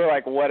they were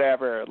like,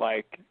 whatever,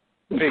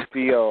 big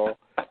deal.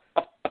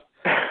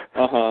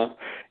 Uh-huh.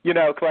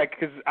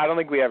 Because I don't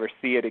think we ever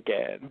see it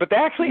again. But they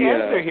actually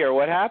answer here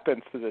what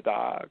happens to the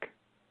dog.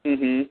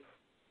 Mhm.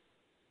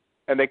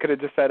 And they could have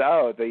just said,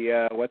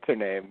 the what's her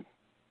name?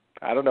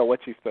 I don't know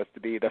what she's supposed to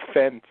be, the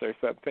fence or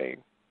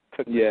something.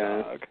 Took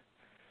the dog.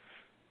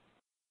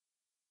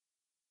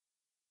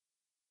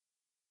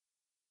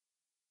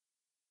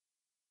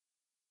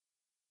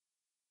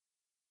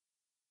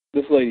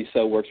 This lady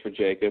so works for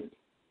Jacob.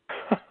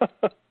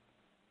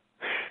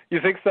 You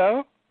think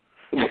so?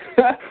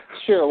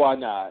 Sure, why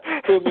not?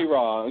 Prove me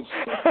wrong.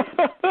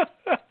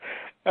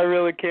 I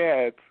really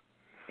can't.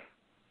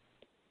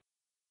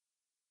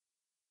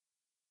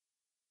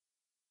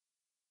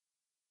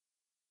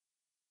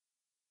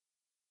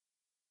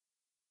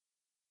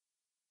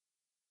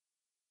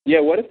 Yeah,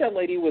 what if that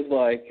lady was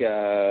like,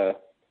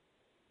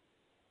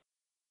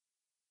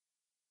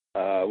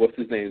 what's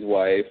his name's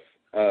wife?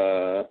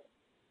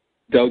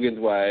 Dogen's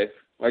wife.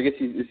 I guess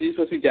is he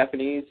supposed to be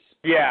Japanese?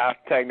 Yeah,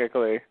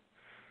 technically.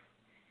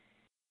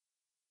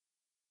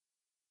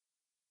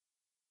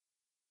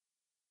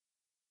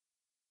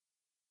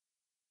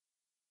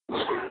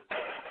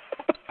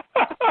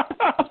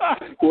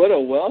 What a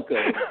welcome.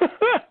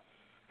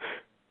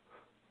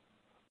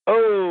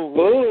 Oh.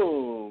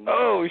 Boom.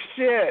 Oh,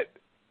 shit.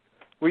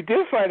 We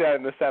did find out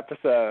in this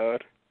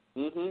episode.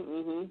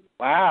 Mhm.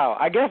 Wow.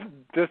 I guess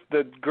just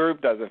the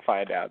group doesn't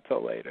find out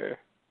till later.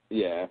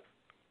 Yeah.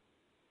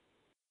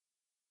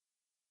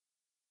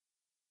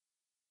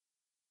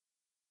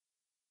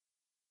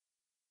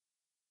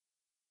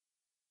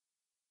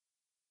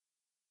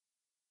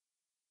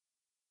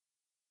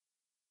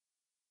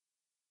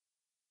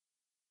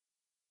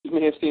 You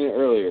may have seen it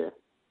earlier.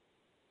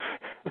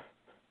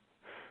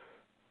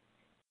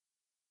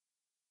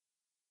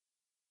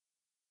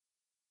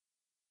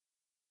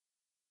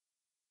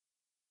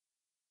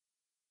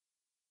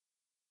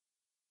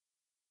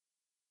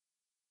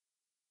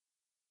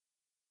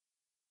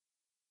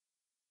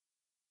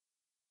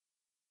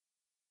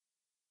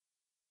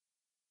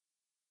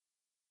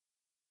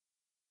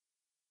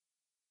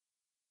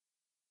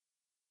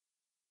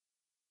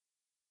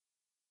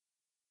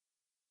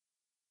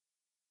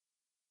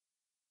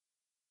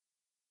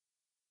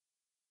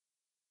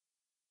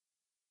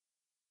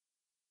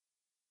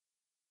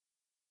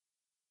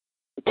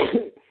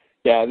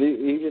 Yeah,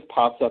 he just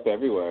pops up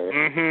everywhere.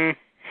 Mhm.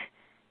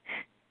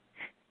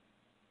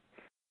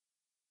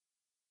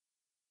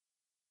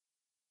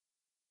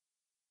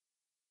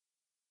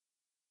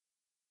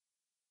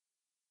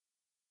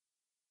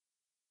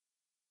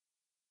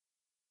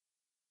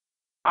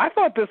 I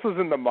thought this was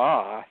in the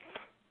Moth.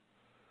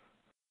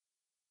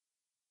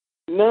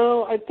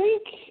 No, I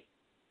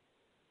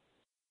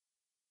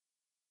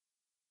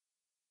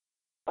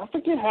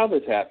forget how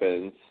this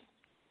happens.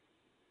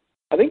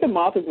 I think the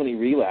Moth is when he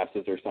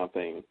relapses or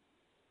something.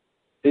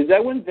 Is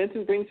that when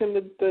Vincent brings him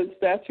the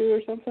statue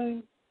or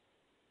something?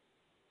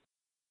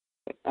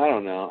 I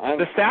don't know.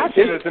 The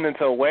statue isn't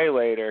until way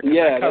later.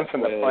 Yeah, that comes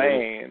from the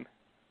plane.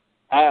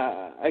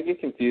 I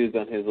get confused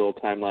on his little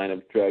timeline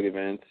of drug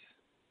events.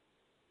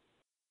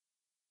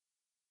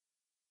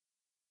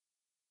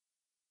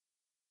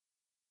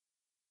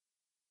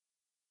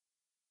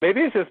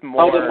 Maybe it's just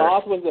more. Oh, the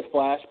Moth was a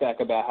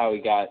flashback about how he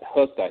got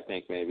hooked. I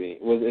think maybe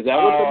is that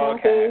what the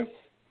Moth is?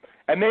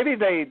 And maybe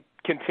they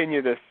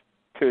continue this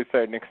to a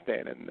certain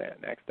extent in the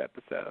next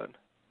episode.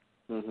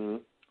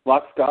 Mhm.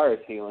 Lock Star is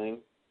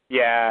healing.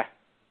 Yeah.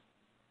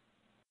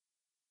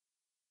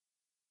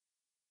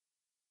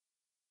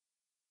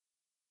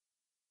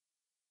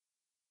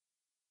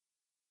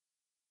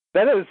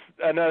 That is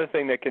another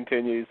thing that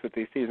continues with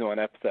these season 1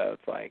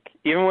 episodes. Like,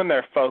 even when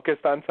they're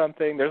focused on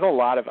something, there's a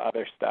lot of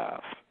other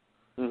stuff.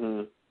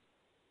 Mhm.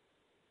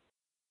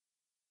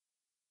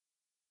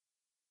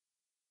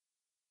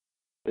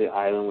 The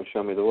island will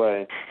show me the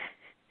way.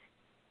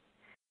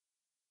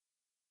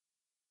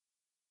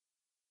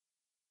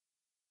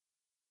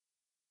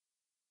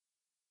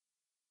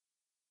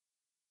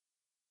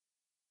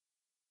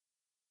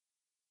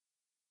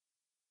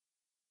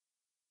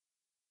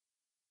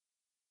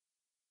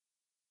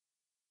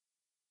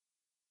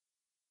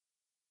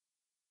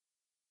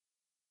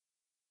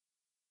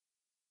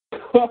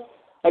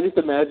 I just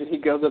imagine he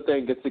goes up there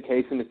and gets the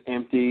case and it's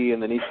empty,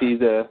 and then he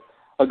sees a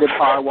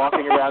guitar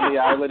walking around the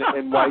island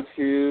in white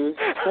shoes.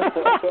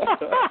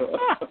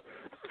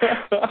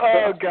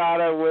 Oh,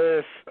 God, I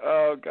wish.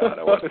 Oh, God,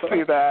 I want to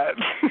see that.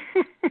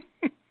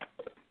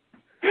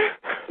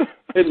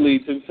 It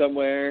leads him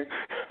somewhere.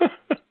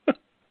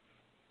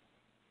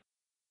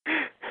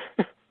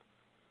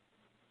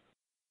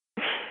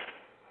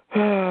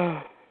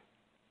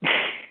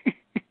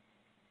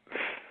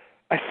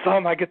 I saw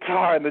my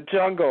guitar in the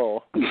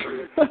jungle.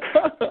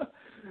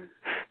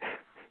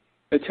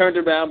 It turned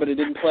around, but it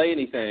didn't play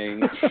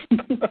anything.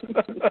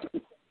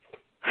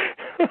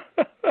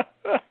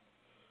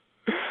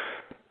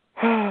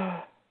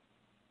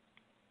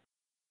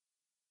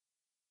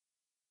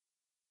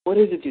 What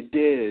is it you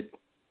did?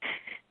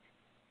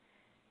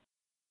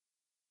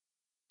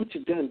 What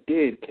you done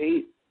did,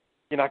 Kate?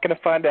 You're not going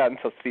to find out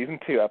until season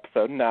 2,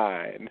 episode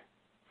 9.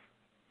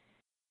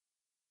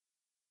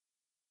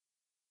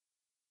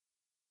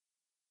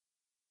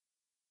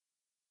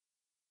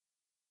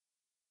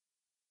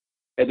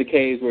 At the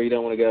caves where you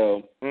don't want to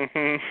go.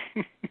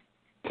 Mm-hmm.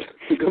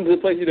 Come to the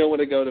place you don't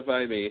want to go to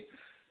find me.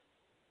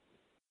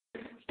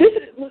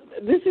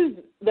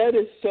 That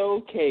is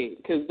so Kate,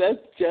 because that's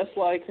just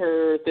like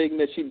her thing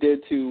that she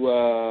did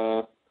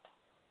to,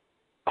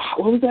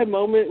 what was that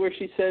moment where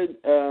she said,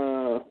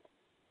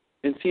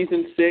 in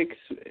season 6,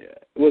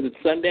 was it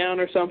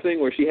Sundown or something,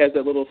 where she has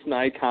that little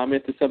snide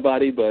comment to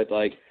somebody, but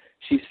like,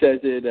 she says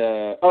it,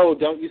 oh,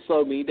 don't you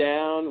slow me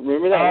down.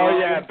 Remember that line? Oh,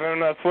 yeah, better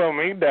not slow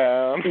me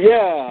down.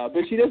 Yeah,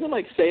 but she doesn't,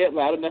 like, say it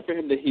loud enough for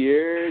him to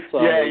hear. It's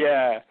like,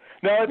 yeah.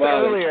 No, it's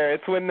Wow. earlier.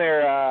 It's when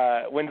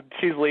they're when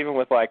she's leaving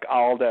with like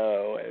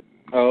Aldo and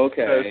Oh,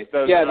 okay.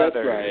 those yeah, brothers.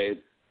 that's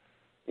right.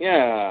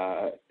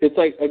 Yeah, it's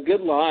like a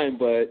good line,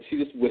 but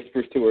she just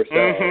whispers to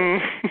herself.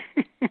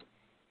 Mm-hmm.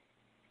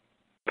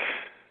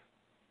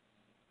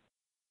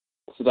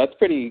 So that's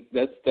pretty.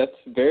 That's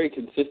very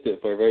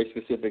consistent for a very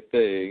specific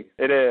thing.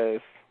 It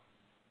is.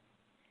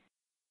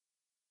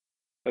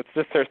 That's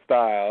just her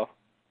style.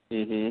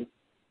 Mhm.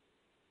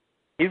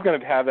 He's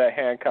gonna have that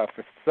handcuff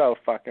for so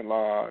fucking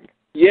long.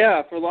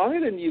 Yeah, for longer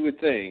than you would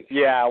think.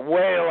 Yeah,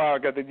 way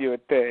longer than you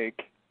would think.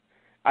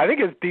 I think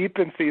it's deep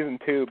in season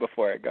 2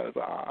 before it goes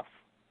off.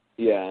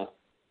 Yeah.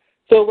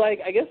 So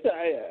like, I guess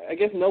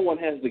no one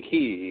has the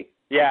key.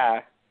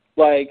 Yeah.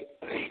 Like,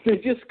 they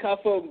just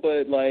cuff him,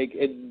 but like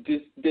it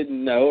just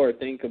didn't know or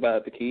think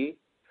about the key.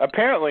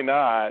 Apparently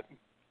not.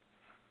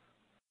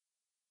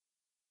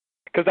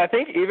 Because I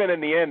think even in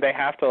the end they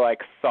have to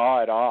like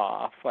saw it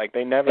off. Like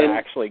they never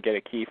actually get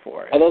a key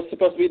for it. Are those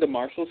supposed to be the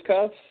marshal's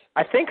cuffs?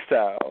 I think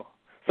so.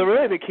 So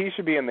really the key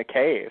should be in the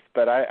case,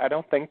 but I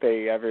don't think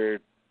they ever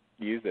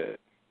use it.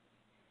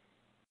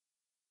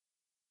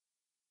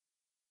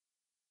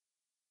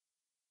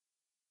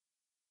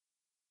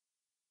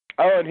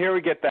 Oh, and here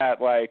we get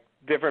that like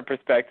different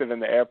perspective in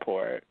the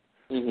airport.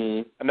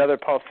 Mhm. Another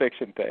Pulp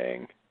Fiction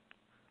thing.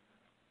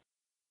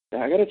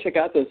 I gotta check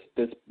out this.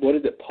 What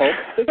is it? Pulp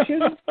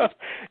Fiction?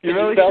 You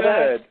really should.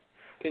 That?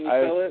 Can you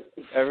spell it?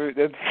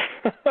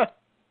 It's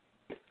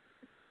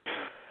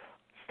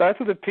starts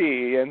with a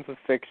P, ends with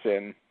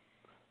fiction.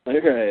 All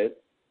right.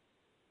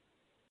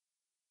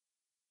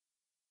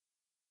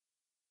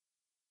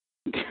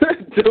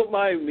 Don't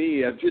mind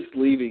me. I'm just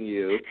leaving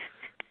you.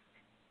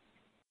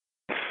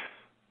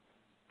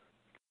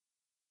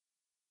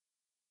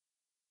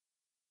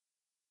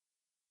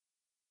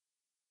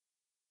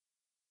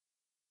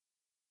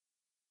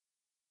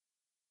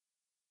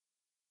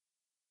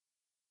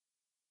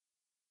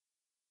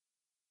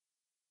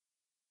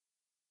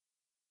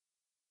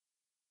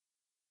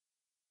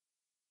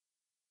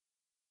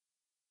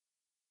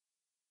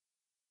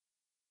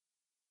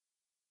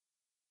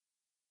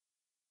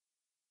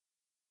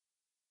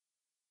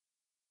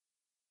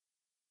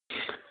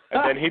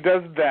 And then he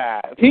does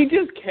that. He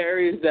just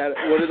carries that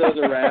one of those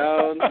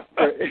around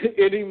for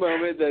any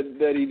moment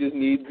that he just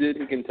needs it.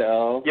 He can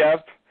tell.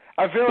 Yep.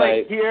 I feel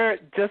like here,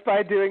 just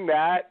by doing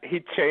that,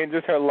 he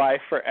changes her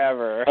life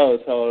forever. Oh,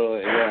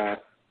 totally. Yeah.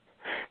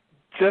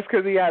 Just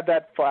because he had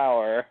that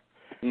flower.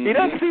 Mm-hmm. He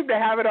doesn't seem to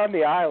have it on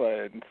the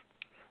island.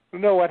 I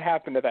don't know what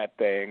happened to that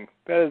thing.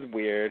 That is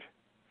weird.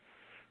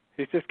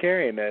 He's just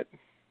carrying it.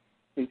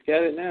 He's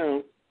got it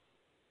now.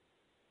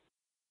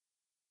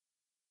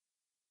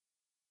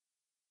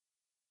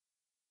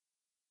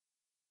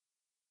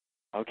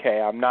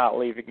 Okay, I'm not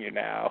leaving you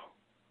now.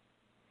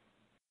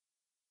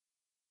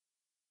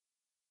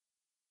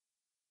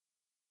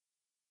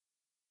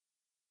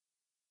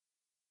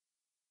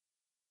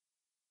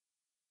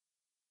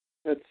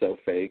 That's so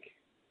fake.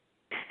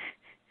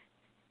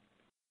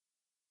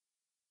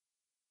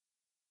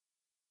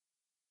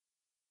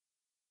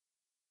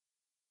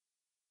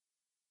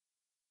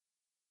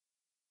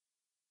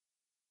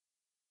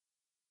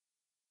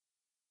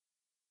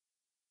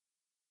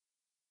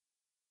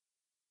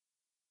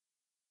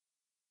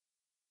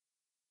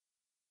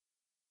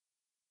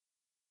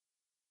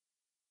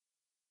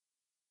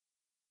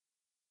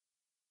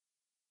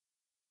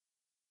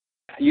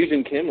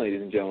 Eugene Kim,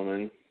 ladies and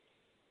gentlemen.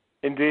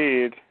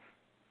 Indeed.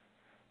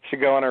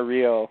 Should go on a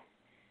reel.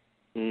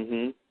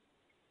 Mm-hmm.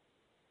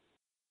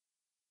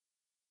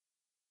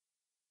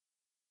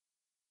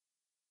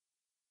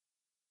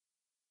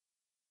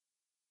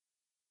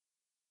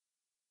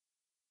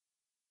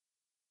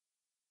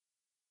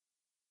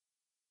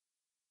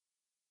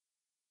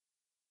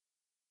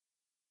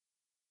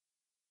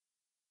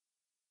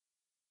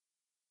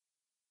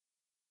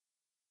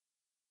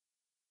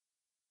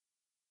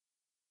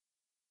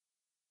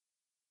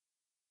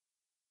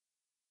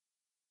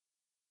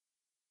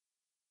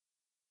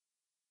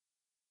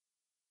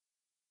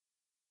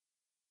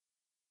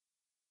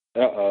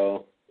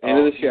 Uh-oh. End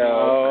of the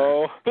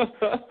show. No.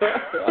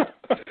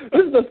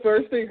 This is the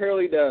first thing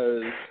Hurley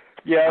does.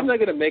 Yeah. I'm not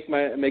going to make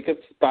a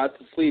spot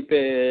to sleep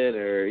in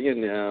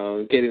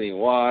or, get any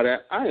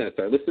water. I'm going to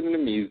start listening to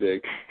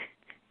music.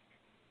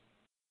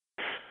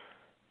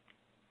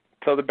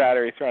 Till the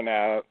batteries run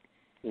out.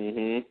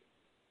 Mm-hmm.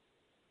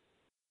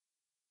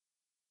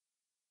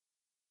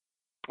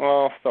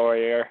 Oh,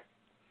 Sawyer.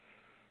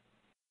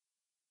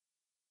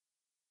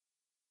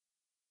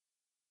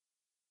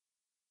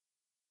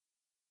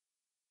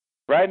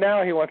 Right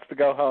now he wants to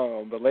go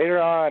home, but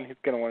later on he's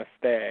going to want to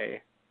stay.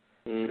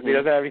 Mm-hmm. He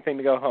doesn't have anything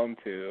to go home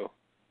to.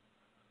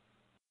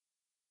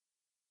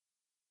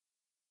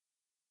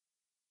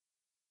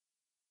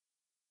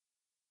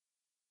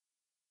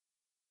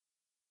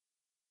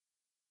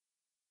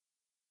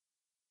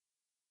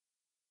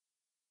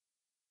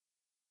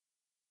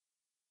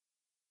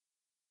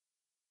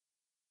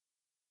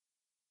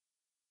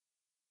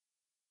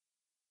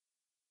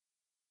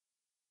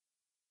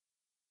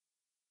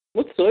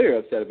 What's Sawyer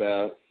upset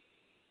about?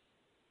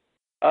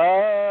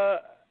 I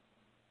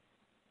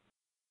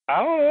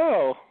don't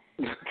know.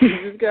 He's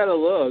just got a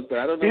look, but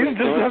I don't know what He's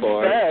he's going just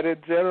for. upset in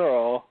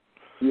general.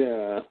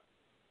 Yeah.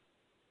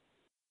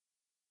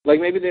 Like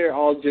maybe they're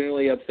all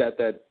generally upset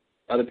that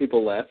other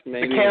people left.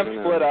 Maybe The camp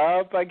split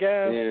up, I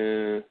guess.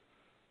 Yeah.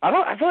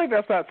 I feel like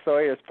that's not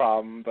Sawyer's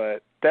problem,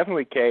 but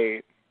definitely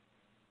Kate.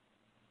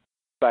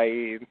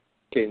 Saeed.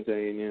 Kate and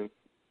Saeed, yeah.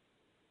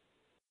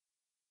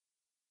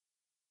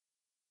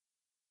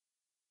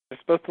 They're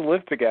supposed to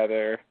live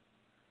together.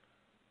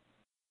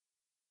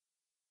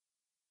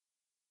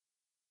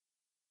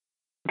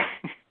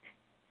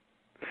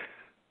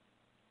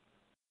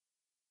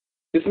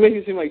 This makes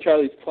it seem like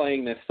Charlie's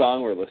playing this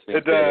song we're listening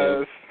It to.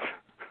 does.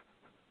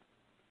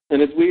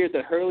 And it's weird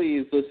that Hurley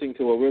is listening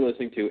to what we're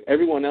listening to.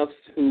 Everyone else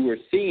who we're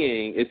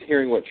seeing is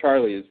hearing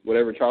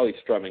whatever Charlie's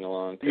strumming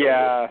along to.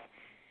 Yeah.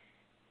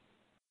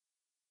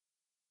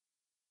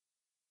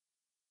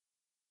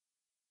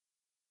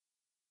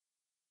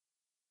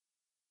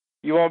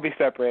 You won't be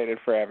separated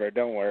forever,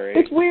 don't worry.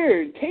 It's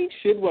weird. Kate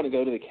should want to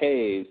go to the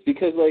caves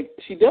because,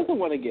 she doesn't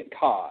want to get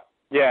caught.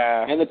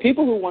 Yeah. And the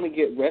people who want to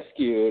get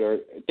rescued or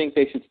think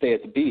they should stay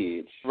at the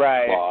beach,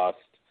 right. lost.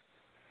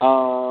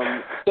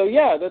 So,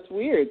 yeah, that's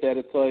weird that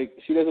it's like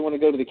she doesn't want to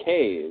go to the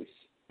caves.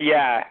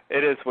 Yeah,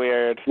 it is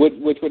weird. Which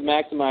would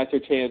maximize her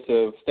chance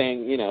of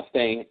staying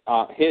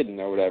hidden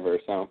or whatever,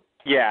 so.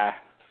 Yeah.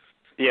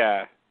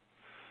 Yeah.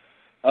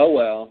 Oh,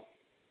 well.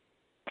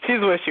 She's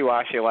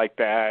wishy-washy like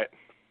that.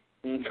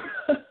 I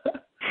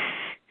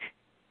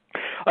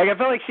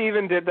feel like she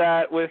even did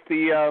that with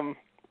the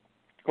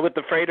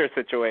freighter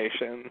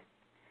situation.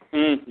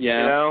 Yeah.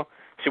 You know?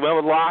 She went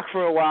with Locke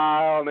for a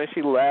while, and then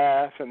she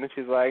left, and then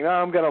she's like, no,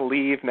 I'm going to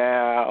leave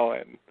now,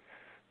 and,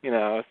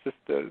 it's just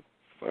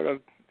sort of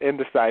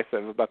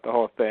indecisive about the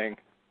whole thing.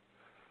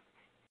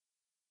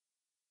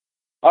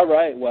 All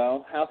right,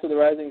 well, House of the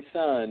Rising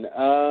Sun.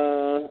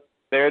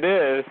 There it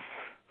is.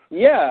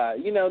 Yeah,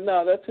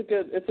 no, it's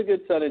a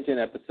good Sun and Jin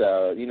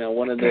episode.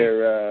 One of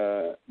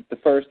their the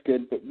first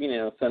good,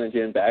 Sun and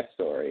Jin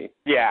backstory.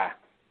 Yeah.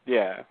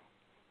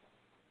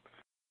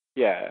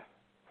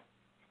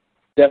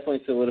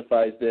 Definitely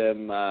solidifies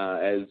them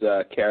as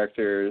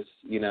characters,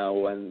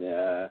 and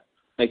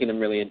making them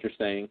really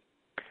interesting.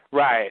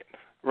 Right.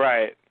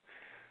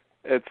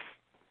 It's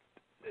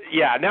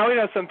now we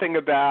know something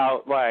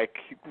about why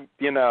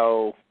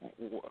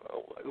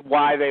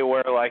they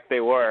were like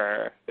they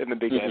were in the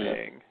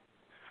beginning. Mm-hmm.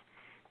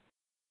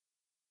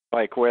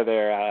 Like where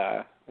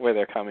they're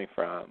coming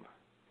from.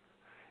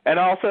 And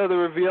also the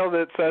reveal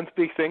that Sun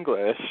speaks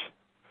English.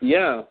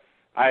 Yeah.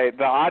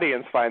 The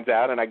audience finds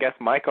out, and I guess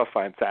Michael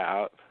finds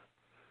out.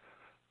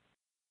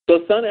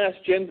 So Sun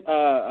asked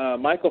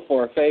Michael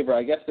for a favor.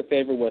 I guess the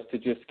favor was to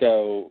just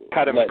go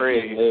cut him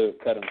free. Jin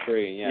Luke cut him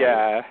free.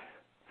 Yeah.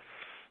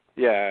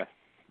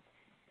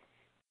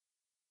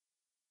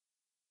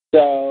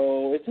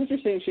 So it's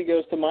interesting she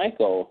goes to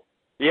Michael.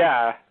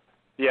 Yeah.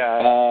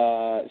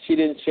 She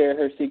didn't share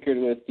her secret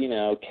with,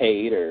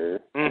 Kate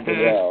or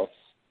somebody else.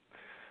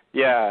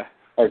 Yeah.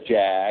 Or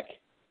Jack.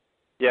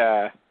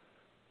 Yeah.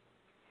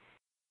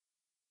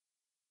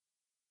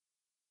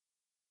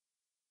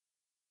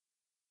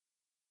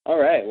 All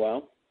right,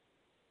 well.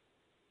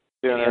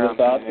 Any other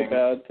thoughts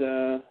about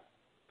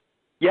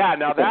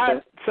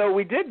so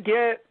we did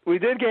get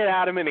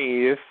Adam and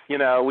Eve,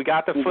 we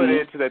got the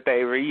footage that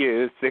they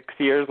reused 6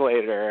 years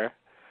later.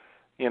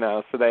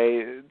 So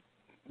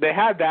they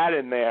had that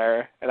in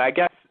there, and I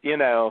guess, in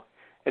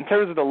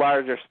terms of the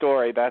larger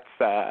story, that's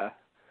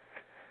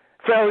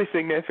fairly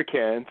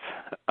significant.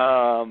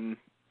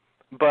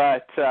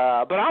 But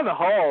on the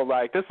whole,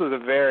 this was a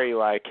very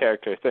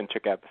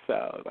character-centric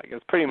episode.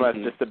 It's pretty much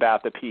just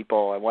about the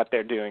people and what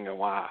they're doing and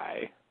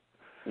why.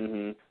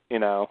 Mm-hmm.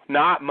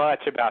 Not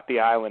much about the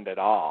island at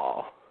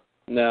all.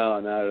 No,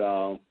 not at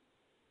all.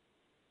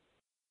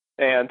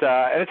 And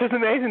it's just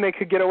amazing they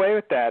could get away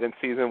with that in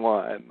season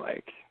 1.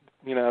 Well,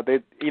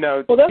 that's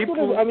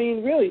people,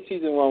 really,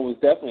 season 1 was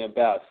definitely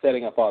about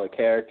setting up all the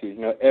characters.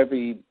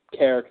 Every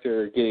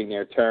character getting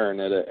their turn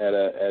at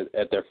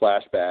their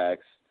flashbacks.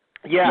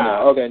 Yeah.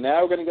 Okay,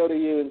 now we're going to go to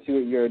you and see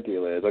what your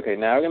deal is. Okay,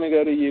 now we're going to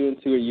go to you and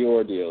see what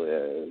your deal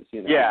is.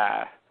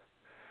 Yeah.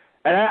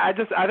 And I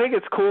think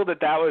it's cool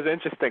that was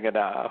interesting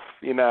enough,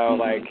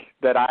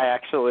 that I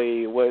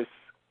actually was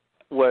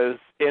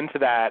into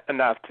that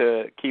enough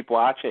to keep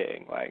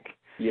watching,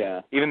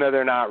 yeah. Even though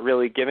they're not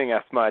really giving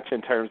us much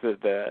in terms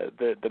of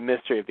the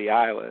mystery of the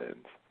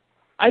island.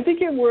 I think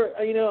it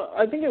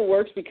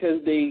works because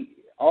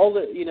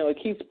it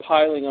keeps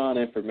piling on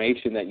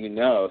information that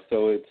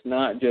so it's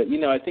not just,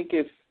 I think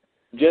if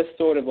just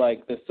sort of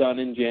the Sun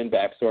and Jin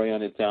backstory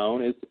on its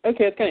own is,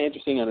 okay, it's kind of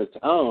interesting on its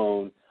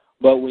own,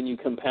 but when you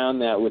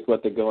compound that with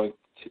what they're going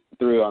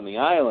through on the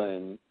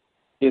island,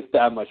 it's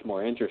that much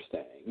more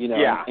interesting,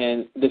 Yeah.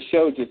 And the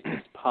show just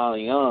keeps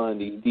piling on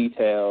these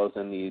details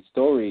and these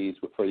stories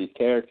for these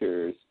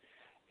characters,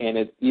 and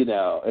it's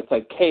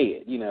like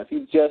Kate, if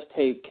you just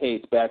take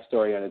Kate's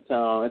backstory on its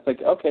own, it's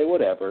like, okay,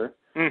 whatever.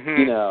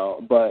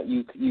 Mm-hmm. But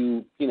you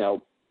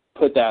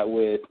put that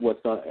with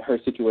her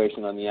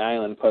situation on the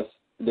island, plus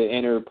the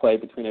interplay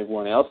between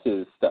everyone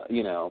else's,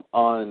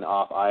 on and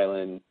off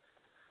island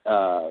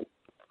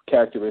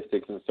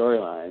characteristics and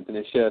storylines, and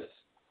it's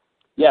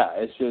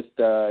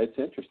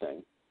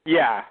interesting.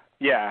 Yeah,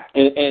 yeah.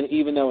 And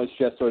even though it's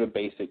just sort of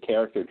basic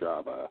character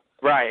drama.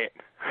 Right.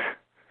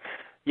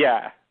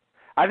 Yeah.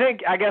 I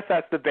guess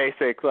that's the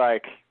basic,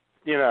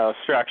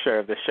 structure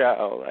of the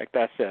show.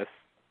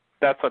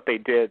 That's what they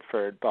did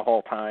for the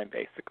whole time,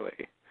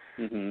 basically.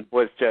 Mm-hmm.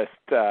 Was just,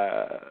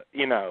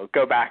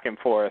 go back and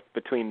forth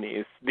between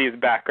these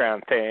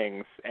background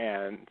things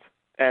and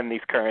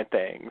these current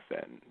things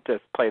and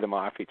just play them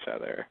off each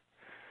other.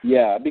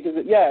 Yeah, because,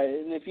 and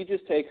if you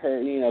just take her,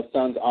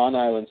 son's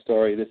on-island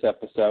story this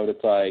episode,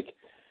 it's like,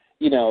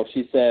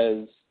 she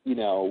says,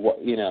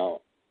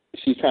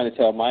 she's trying to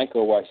tell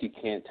Michael why she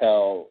can't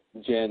tell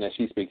Jen that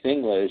she speaks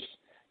English.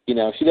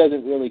 She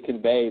doesn't really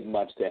convey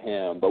much to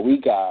him, but we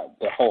got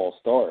the whole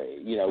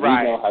story. We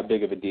know how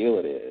big of a deal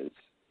it is.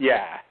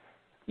 Yeah.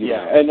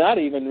 Yeah. And not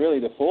even really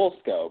the full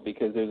scope,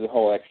 because there's a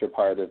whole extra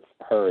part of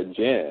her and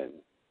Jen.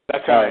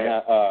 That's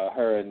right.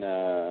 Her and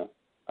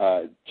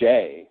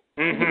Jay.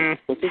 Mm-hmm.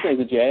 What's his name?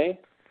 Is it Jay?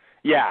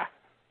 Yeah.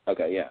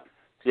 Okay, yeah.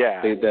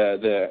 Yeah.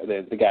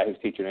 The guy who's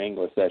teaching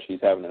English that she's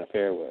having an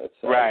affair with.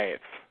 So. Right.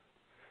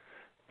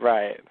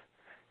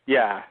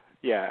 Yeah.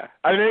 Yeah.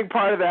 I think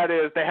part of that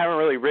is they haven't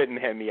really written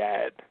him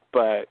yet,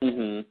 but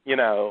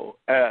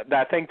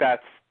I think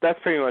that's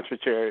pretty much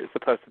what you're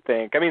supposed to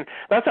think. I mean,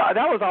 that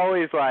was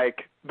always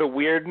the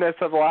weirdness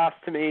of Lost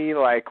to me.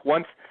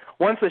 Once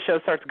the show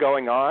starts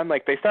going on,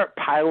 they start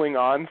piling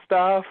on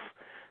stuff.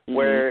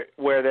 Where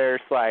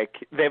there's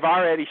they've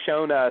already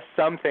shown us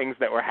some things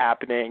that were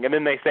happening, and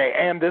then they say,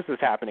 and this is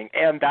happening,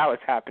 and that was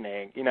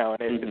happening, and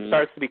it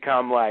starts to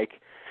become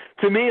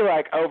to me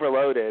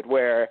overloaded,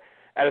 where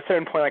at a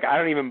certain point I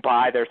don't even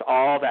buy there's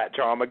all that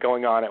drama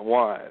going on at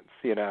once,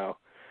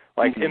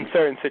 in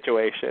certain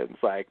situations,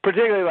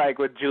 particularly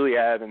with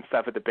Juliet and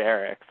stuff at the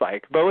barracks,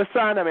 but with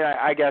Sun, I mean,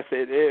 I guess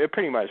it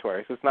pretty much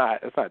works. It's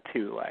not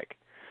too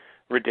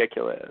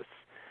ridiculous.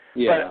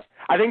 Yeah. But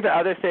I think the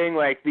other thing,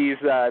 these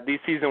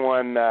season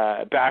 1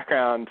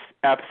 background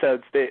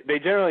episodes, they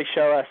generally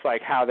show us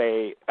how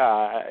they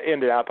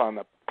ended up on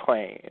the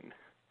plane.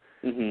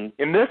 Mm-hmm.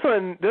 And this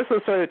one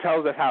sort of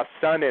tells us how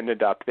Sun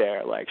ended up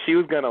there. She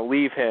was going to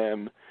leave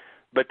him,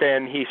 but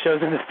then he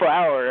shows her the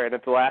flower, and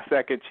at the last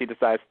second she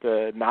decides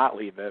to not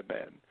leave him,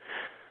 and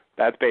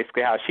that's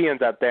basically how she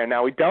ends up there.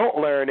 Now, we don't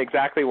learn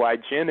exactly why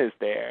Jin is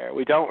there.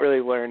 We don't really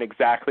learn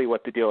exactly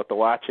what the deal with the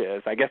watch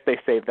is. I guess they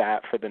save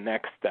that for the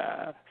next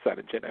Sun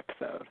and Jin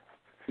episode.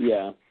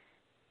 Yeah.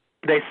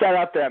 They set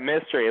up that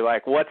mystery,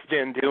 what's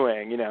Jin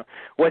doing?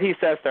 What he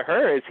says to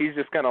her is he's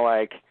just going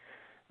to,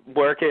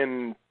 work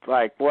in,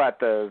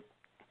 the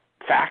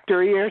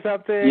factory or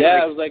something?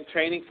 Yeah, it was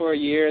training for a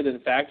year, then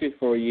factory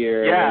for a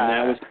year, yeah. And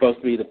that was supposed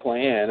to be the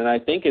plan. And I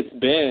think it's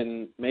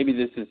been, maybe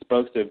this is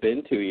supposed to have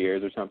been 2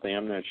 years or something,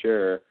 I'm not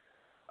sure.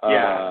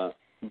 Yeah.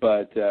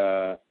 But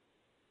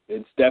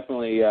it's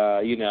definitely,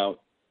 we don't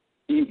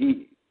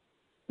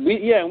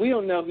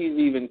know he's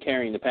even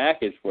carrying the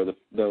package for the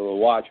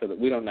watch.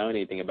 We don't know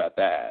anything about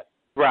that.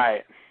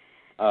 Right.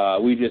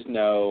 We just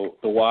know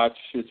the watch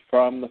is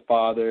from the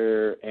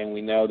father, and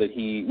we know that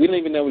we don't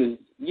even know we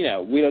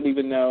don't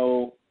even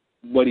know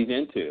what he's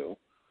into.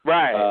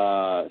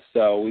 Right.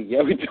 So we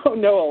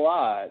don't know a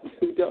lot.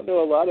 We don't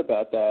know a lot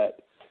about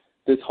that.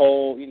 This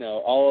whole,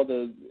 all of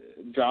the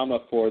drama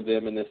for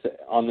them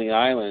on the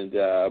island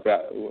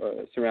about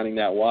surrounding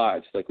that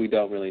watch. We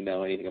don't really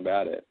know anything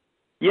about it.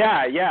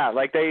 Yeah.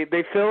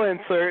 They fill in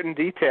certain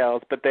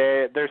details, but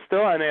they're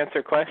still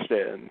unanswered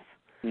questions.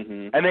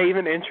 Mm-hmm. And they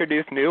even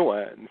introduce new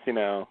ones,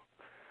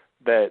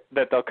 that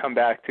they'll come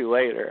back to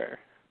later.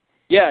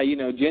 Yeah,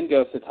 Jin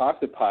goes to talk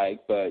to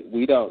Pike, but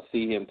we don't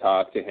see him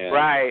talk to him.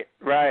 Right.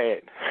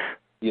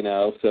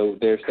 So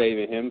they're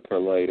saving him for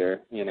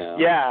later,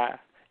 Yeah,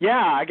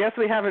 I guess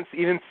we haven't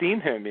even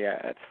seen him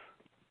yet.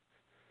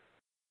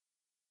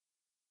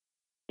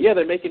 Yeah,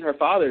 they're making her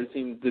father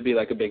seem to be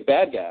a big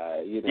bad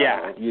guy,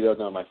 Yeah. You don't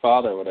know my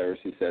father, whatever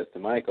she says to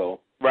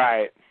Michael.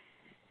 Right.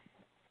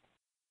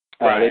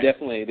 They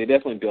definitely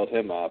built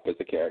him up as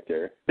a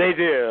character. They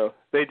do,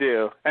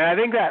 and I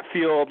think that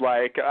fueled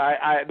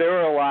there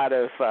were a lot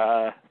of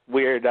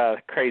weird,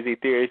 crazy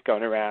theories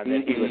going around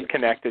that he was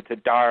connected to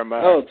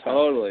Dharma. Oh,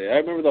 totally. I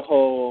remember the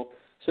whole,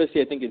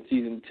 especially I think in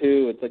season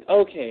 2. It's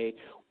okay,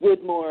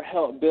 Widmore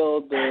helped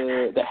build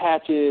the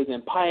hatches,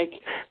 and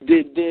Pike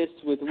did this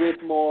with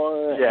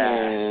Widmore,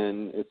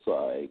 and it's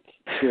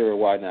sure,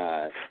 why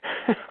not?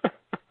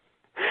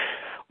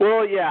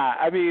 Well, yeah,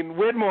 I mean,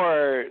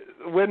 Widmore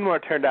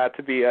turned out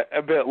to be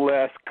a bit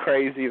less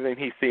crazy than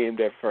he seemed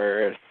at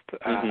first.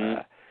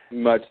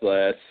 Much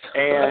less.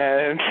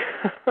 And,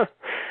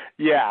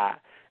 yeah,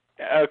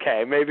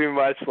 okay, maybe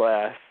much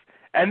less.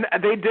 And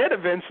they did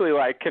eventually,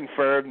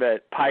 confirm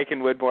that Pike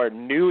and Widmore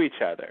knew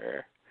each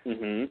other.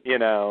 You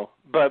know,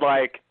 but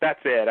like that's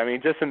it. I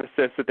mean, just in the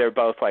sense that they're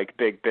both like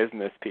big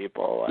business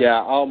people. Like,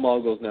 yeah, all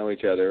moguls know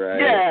each other,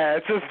 right? Yeah,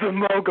 it's just the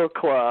mogul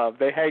club.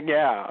 They hang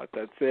out.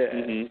 That's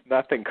it.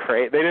 Nothing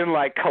crazy. They didn't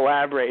like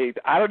collaborate.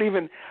 I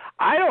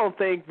don't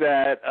think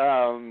that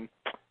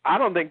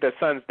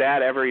Sun's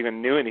dad ever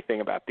even knew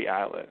anything about the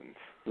islands.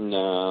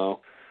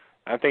 No.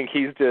 I think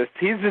he's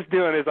just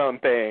doing his own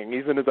thing.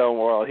 He's in his own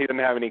world. He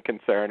doesn't have any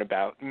concern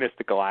about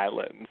mystical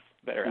islands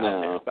that are out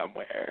there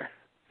somewhere.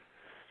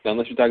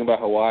 Unless you're talking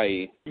about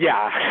Hawaii.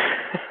 Yeah.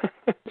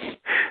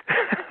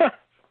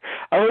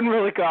 I wouldn't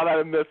really call that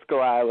a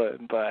mystical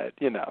island, but,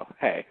 you know,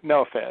 hey,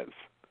 no offense.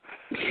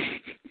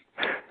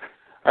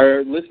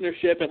 Our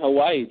listenership in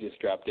Hawaii just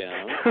dropped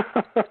down.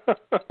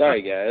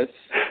 Sorry, guys.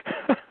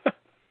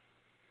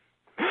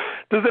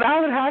 Does an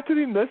island have to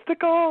be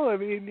mystical? I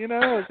mean, you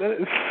know, is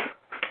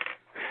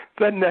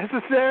that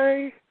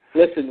necessary?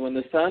 Listen, when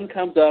the sun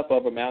comes up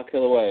over Mount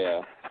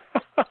Kilauea,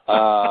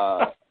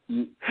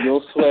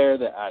 you'll swear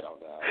that I don't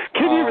know.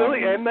 Can you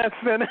really end that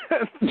sentence?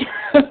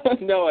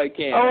 No, I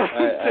can't. I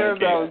wasn't sure if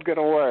that was going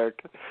to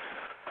work.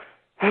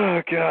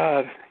 Oh,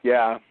 God.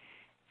 Yeah.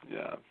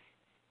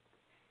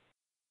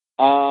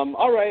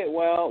 All right.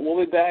 Well,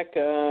 we'll be back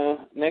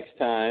next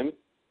time.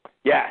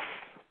 Yes.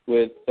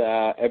 With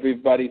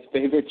everybody's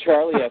favorite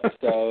Charlie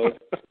episode,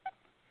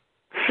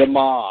 The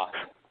Moth.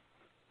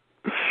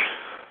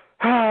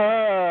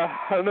 I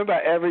don't know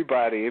about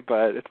everybody,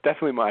 but it's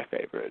definitely my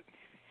favorite.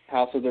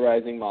 House of the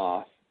Rising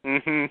Moth.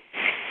 Mhm.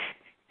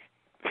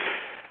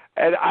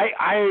 And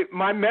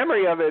my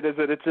memory of it is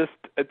that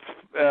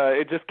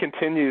it just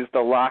continues the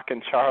Locke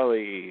and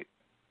Charlie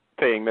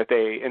thing that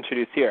they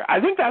introduced here. I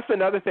think that's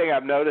another thing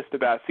I've noticed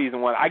about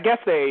season 1. I guess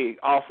they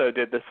also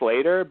did this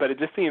later, but it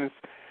just seems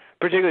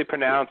particularly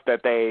pronounced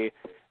that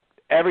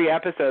every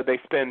episode they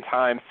spend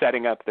time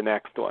setting up the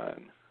next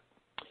one.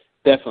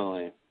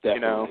 Definitely. You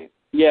know?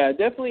 Yeah,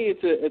 definitely.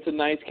 It's a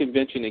nice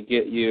convention to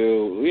get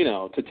you,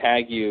 to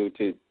tag you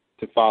to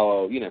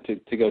follow,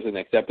 to go to the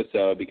next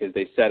episode because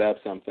they set up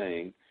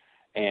something,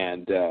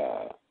 and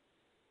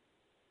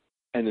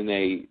then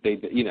they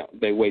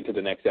wait to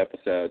the next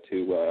episode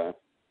to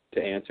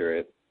answer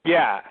it.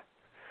 Yeah.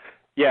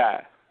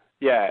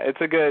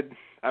 It's a good.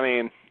 I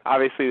mean,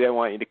 obviously they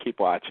want you to keep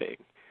watching,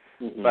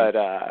 but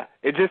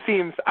it just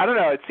seems. I don't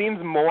know.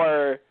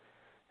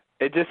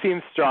 It just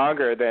seems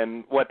stronger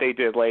than what they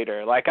did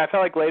later. Like, I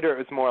felt like later it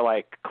was more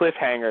like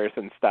cliffhangers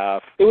and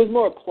stuff. It was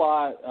more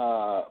plot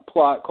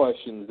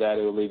questions that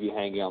it would leave you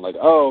hanging on, like,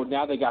 oh,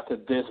 now they got to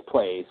this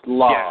place,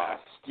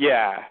 lost.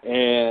 Yeah.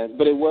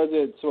 But it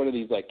wasn't sort of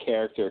these, like,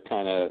 character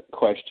kind of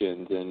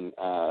questions and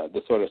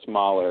the sort of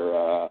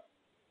smaller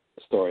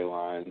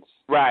storylines.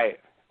 Right.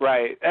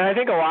 And I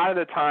think a lot of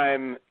the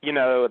time,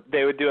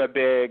 they would do a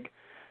big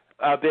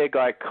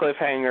like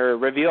cliffhanger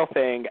reveal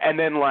thing, and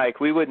then like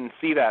we wouldn't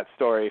see that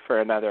story for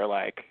another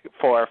like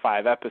 4 or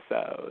 5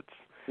 episodes.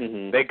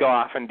 They go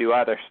off and do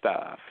other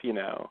stuff,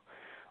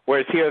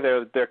 Whereas here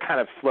they're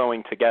kind of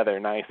flowing together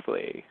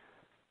nicely.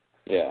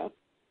 Yeah.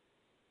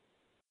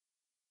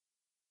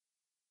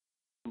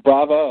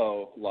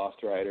 Bravo,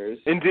 Lost Writers.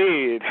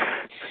 Indeed.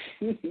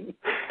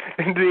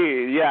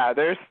 Indeed. Yeah.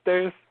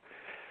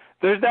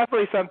 There's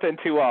definitely something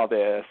to all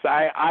this.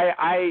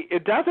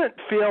 It doesn't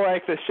feel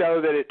like the show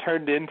that it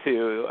turned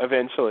into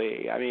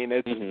eventually. I mean,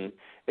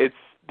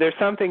 there's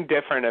something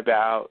different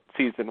about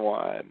season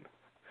 1.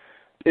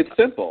 It's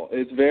simple.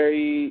 There's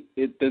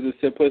a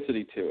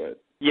simplicity to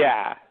it.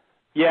 Yeah.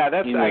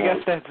 That's. I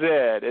guess that's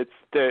it.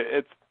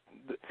 It's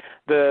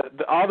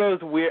all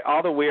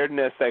the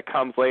weirdness that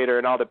comes later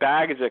and all the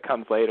baggage that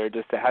comes later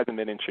just hasn't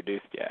been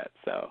introduced yet.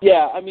 So.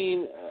 Yeah, I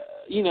mean,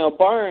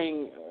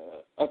 barring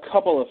a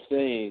couple of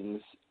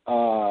things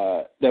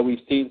that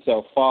we've seen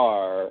so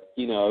far,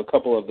 a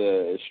couple of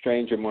the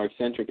stranger, more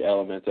eccentric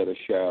elements of the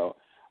show.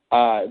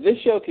 This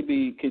show could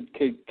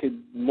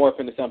morph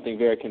into something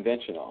very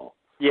conventional.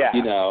 Yeah.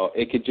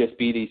 It could just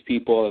be these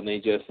people and they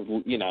just,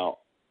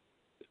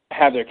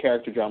 have their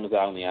character dramas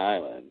out on the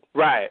island.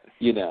 Right.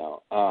 It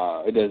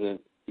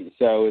doesn't.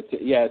 So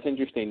it's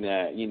interesting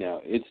that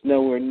it's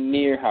nowhere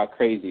near how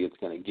crazy it's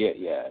going to get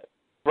yet.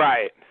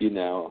 Right.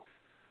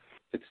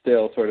 It's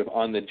still sort of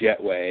on the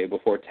jetway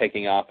before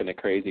taking off into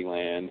crazy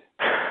land.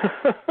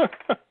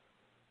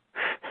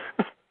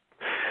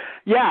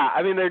 Yeah,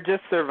 I mean, they're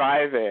just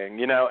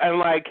surviving, and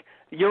like,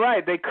 you're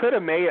right, they could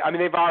have made, I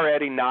mean, they've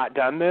already not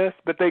done this,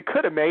 but they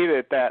could have made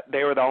it that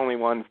they were the only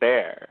ones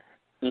there,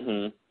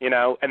 and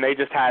they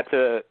just had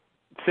to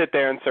sit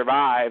there and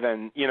survive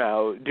and,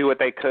 do what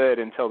they could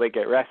until they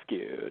get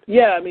rescued.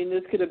 Yeah, I mean,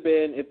 this could have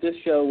been, if this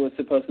show was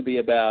supposed to be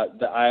about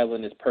the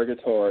island as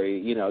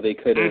purgatory, they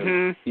could have,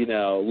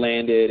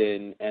 landed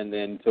and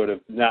then sort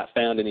of not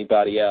found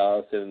anybody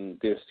else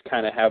and just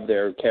kind of have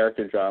their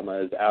character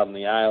dramas out on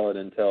the island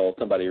until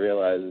somebody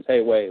realizes, hey,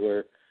 wait,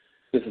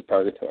 this is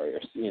purgatory,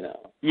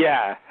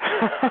 Yeah.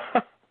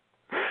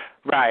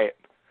 Right.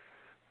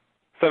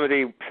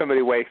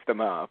 Somebody wakes them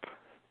up.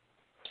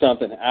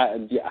 Something.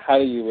 How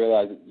do you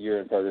realize you're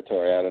in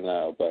purgatory? I don't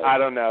know. But I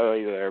don't know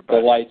either.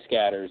 But the light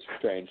scatters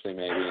strangely,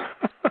 maybe.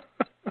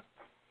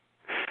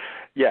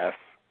 Yes,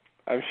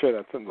 I'm sure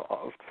that's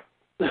involved.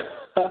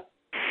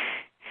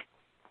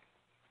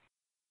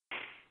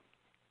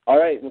 All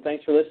right. Well,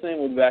 thanks for listening.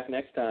 We'll be back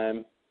next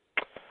time.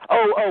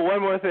 Oh,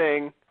 one more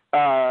thing.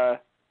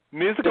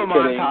 Musical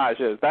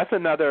montages. That's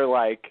another,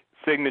 like,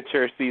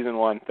 signature season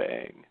 1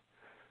 thing.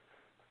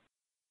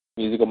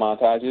 Musical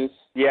montages?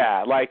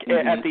 Yeah, like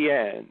at the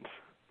end.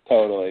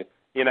 Totally.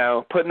 You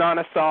know, putting on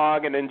a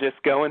song and then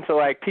just going to,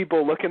 like,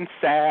 people looking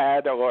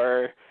sad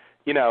or,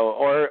 you know,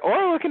 or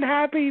looking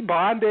happy,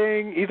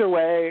 bonding. Either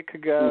way it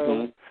could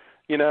go.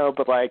 You know,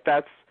 but, like,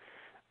 that's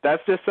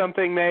just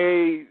something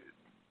they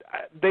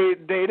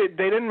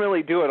didn't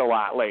really do it a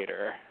lot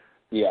later.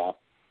 Yeah.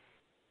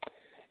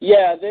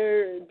 Yeah,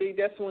 they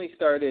definitely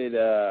started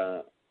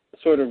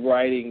sort of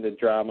writing the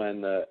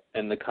drama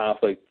and the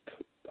conflict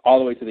all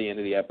the way to the end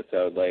of the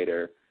episode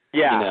later.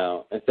 Yeah. You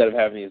know, instead of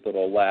having these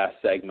little last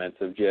segments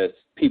of just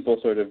people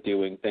sort of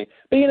doing things.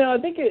 But, you know, I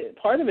think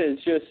part of it is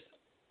just,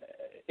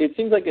 it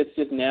seems like it's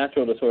just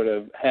natural to sort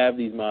of have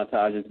these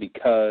montages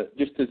because,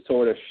 just to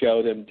sort of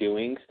show them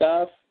doing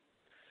stuff.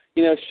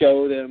 You know,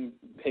 show them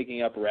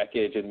picking up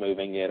wreckage and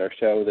moving it, or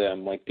show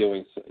them, like,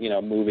 doing, you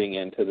know, moving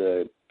into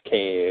the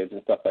caves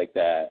and stuff like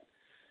that.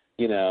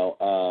 You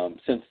know,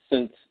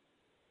 since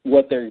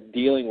what they're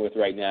dealing with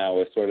right now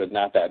is sort of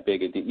not that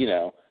big a deal. You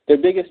know, their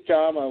biggest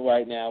drama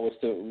right now was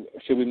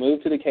should we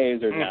move to the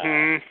caves or not?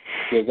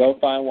 We'll go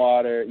find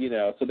water, you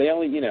know. So they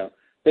only, you know,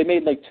 they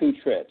made like 2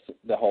 trips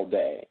the whole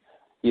day,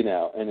 you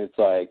know, and it's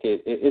like,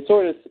 it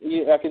sort of,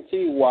 I can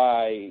see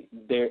why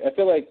I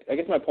feel like, I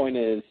guess my point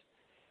is,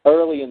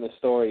 early in the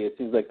story, it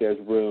seems like there's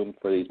room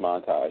for these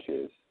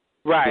montages.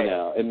 Right. You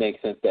know, it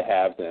makes sense to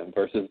have them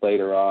versus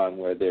later on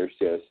where there's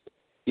just,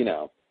 you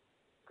know,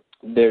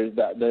 there's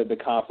the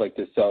conflict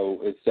is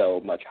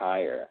so much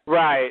higher.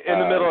 Right. In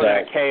the middle of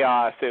that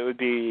chaos, it would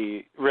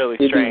be really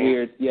strange. It'd be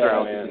weird,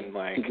 yeah,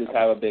 to just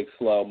have a big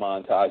slow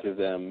montage of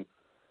them,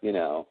 you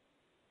know,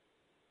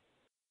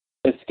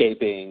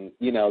 escaping,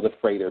 you know, the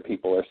freighter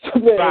people or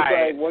something. Right.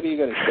 It's like, what are you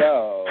going to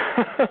show?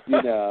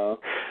 You know?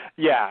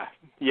 Yeah.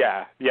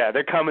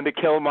 They're coming to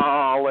kill them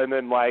all, and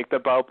then, like, the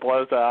boat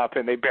blows up,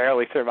 and they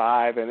barely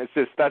survive, and it's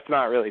just, that's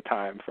not really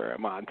time for a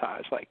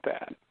montage like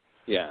that.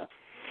 Yeah.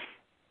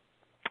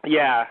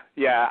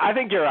 Yeah. I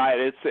think you're right.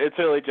 It's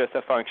really just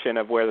a function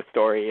of where the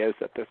story is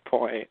at this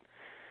point.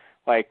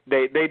 Like,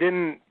 they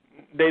didn't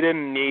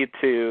need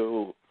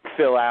to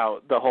fill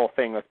out the whole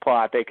thing with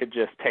plot. They could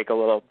just take a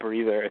little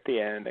breather at the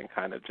end and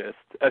kind of just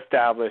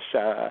establish,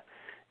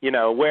 you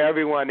know, where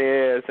everyone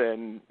is,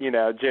 and, you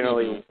know,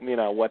 generally, you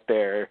know, what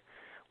they're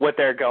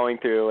going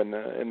through in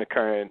the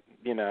current,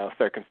 you know,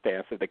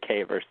 circumstance of the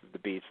cave versus the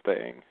beach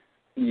thing.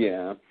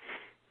 Yeah.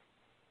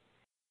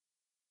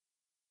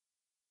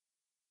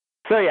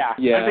 So yeah,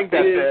 I think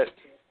that's it.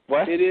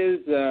 What? It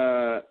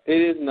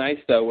is nice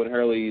though when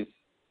Hurley's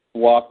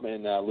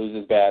Walkman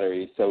loses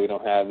batteries, so we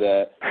don't have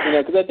that. You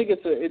know, because I think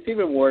it's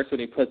even worse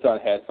when he puts on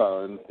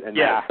headphones and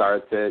that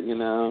starts it. You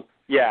know.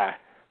 Yeah.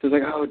 So it's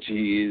like, oh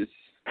geez,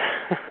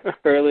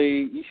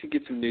 Hurley, you should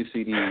get some new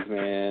CDs,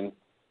 man.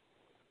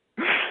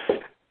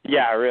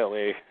 Yeah,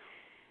 really.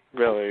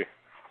 And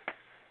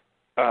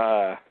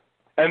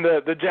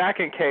the Jack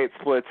and Kate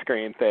split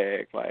screen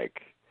thing, like,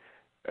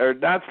 or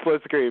not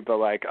split screen, but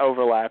like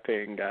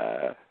overlapping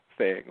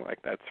thing, like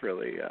that's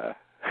really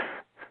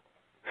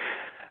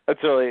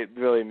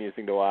really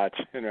amusing to watch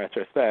in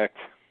retrospect.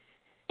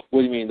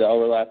 What do you mean, the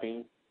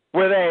overlapping?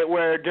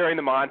 Where during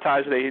the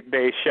montage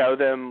they show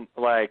them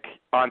like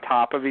on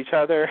top of each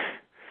other,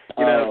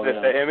 you know,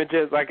 the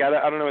images. Like I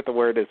don't know what the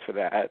word is for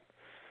that.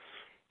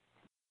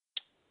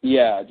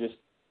 Yeah, just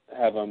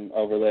have them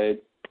overlaid.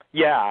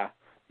 Yeah.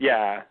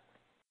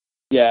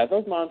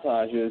 Those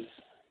montages,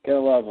 gotta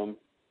love them.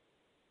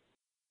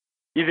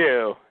 You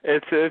do.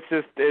 It's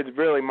just, it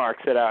really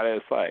marks it out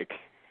as like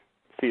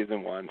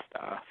season 1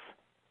 stuff.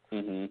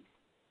 Mhm.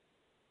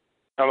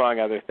 Among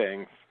other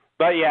things.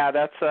 But yeah,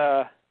 that's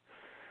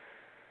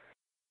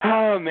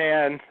oh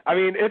man. I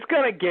mean, it's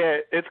gonna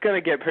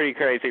get pretty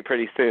crazy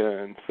pretty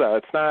soon.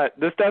 So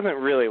this doesn't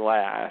really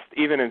last,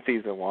 even in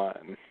season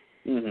 1.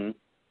 Mhm.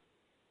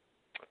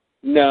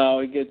 No,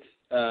 it gets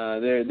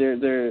they're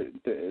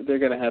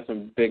gonna have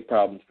some big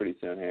problems pretty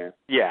soon here.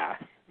 Yeah.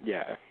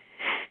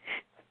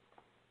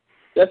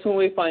 That's when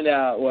we find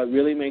out what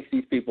really makes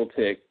these people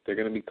tick. They're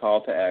gonna be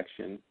called to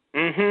action.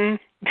 Mhm.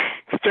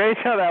 Strange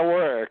how that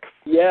works.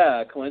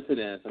 Yeah,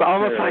 coincidence. It's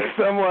almost like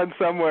someone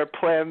somewhere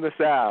planned this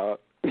out.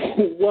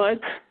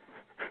 What?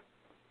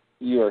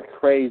 You are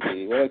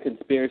crazy. What a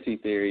conspiracy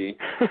theory.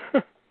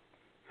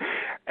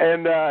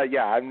 And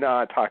yeah, I'm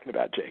not talking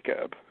about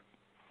Jacob.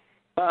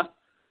 Huh?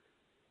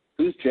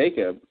 Who's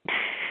Jacob?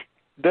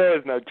 There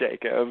is no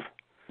Jacob.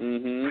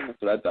 Mhm.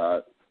 That's what I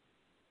thought.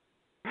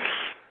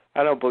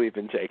 I don't believe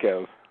in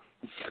Jacob.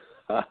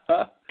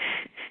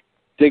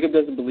 Jacob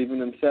doesn't believe in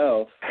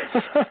himself.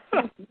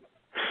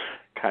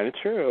 Kind of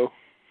true.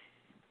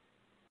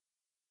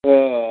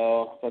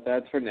 Oh, but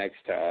that's for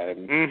next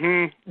time.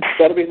 Mhm.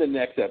 That'll be in the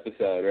next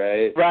episode,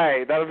 right?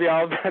 Right. That'll be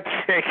all about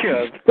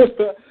Jacob.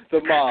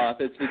 The moth.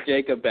 It's the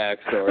Jacob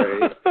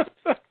backstory.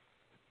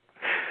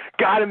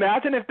 God,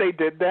 imagine if they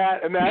did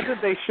that. Imagine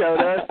if they showed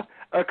us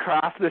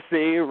across the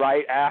sea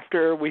right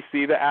after we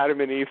see the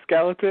Adam and Eve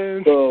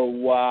skeletons. Oh,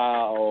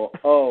 wow.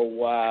 Oh,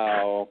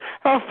 wow.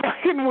 How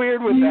fucking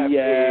weird would that be?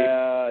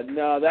 Yeah,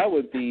 no,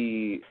 that'd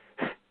be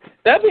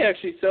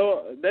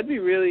that'd be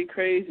really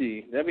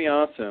crazy. That'd be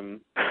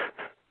awesome.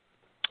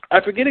 I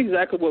forget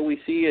exactly what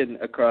we see in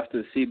Across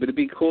the Sea, but it'd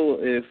be cool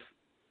if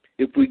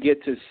we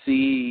get to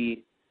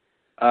see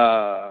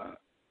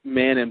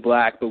Man in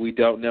Black, but we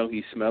don't know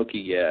he's Smokey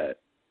yet.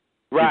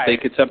 Right. If they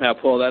could somehow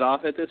pull that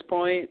off at this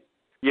point,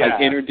 Yeah.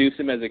 like introduce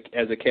him as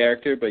a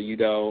character, but you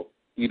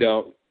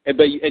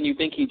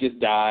think he just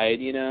died,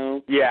 you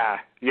know? Yeah.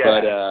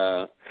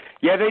 But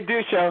yeah, they do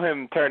show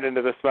him turned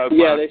into the smoke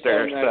yeah, monster. they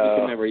show him. I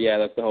just remember. Yeah,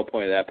 that's the whole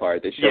point of that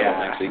part. They show him Yeah.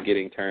 actually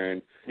getting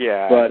turned.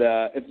 Yeah. But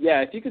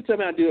if you could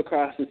somehow do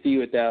Across the Sea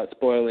without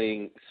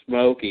spoiling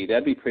Smokey,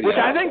 that'd be pretty. Which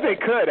awesome. I think they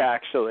could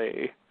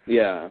actually.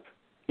 Yeah.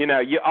 You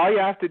know, all you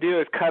have to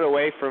do is cut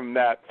away from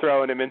that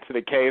throwing him into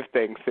the cave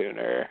thing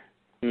sooner.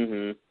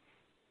 Mhm.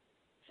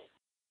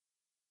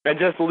 And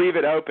just leave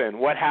it open.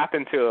 What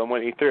happened to him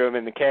when he threw him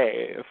in the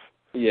cave?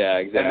 Yeah,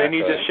 exactly. And then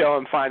you just show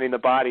him finding the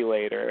body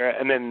later,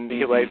 and then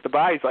he lays the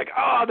body. He's like,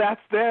 "Oh, that's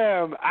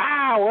them.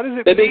 Ah, what does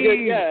it that'd mean?" be good,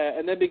 yeah,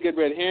 and that'd be good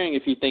red herring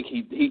if you think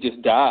he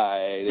just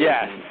died.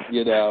 Yes. And,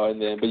 you know,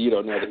 but you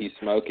don't know that he's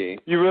Smokey.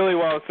 You really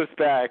won't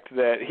suspect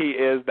that he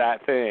is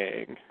that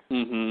thing.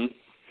 Mhm.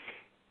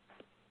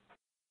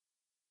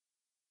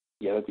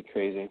 Yeah, that'd be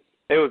crazy.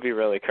 It would be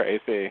really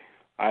crazy.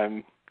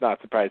 I'm not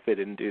surprised they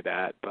didn't do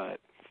that, but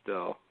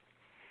still.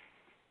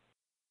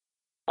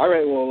 All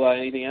right. Well,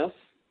 anything else?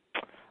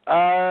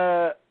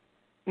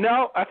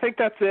 No, I think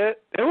that's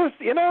it. It was,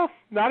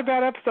 not a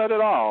bad episode at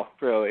all,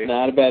 really.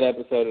 Not a bad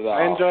episode at all.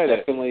 I enjoyed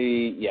it.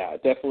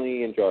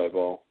 Definitely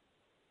enjoyable.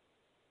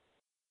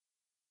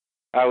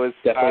 I was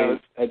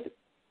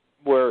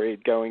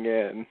worried going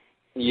in.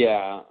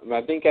 Yeah,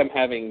 I think I'm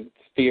having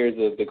fears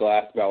of the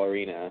glass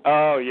ballerina.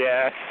 Oh,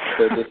 yes.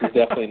 So this is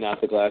definitely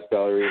not the glass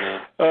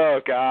ballerina. Oh,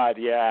 God,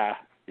 yeah.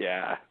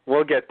 Yeah.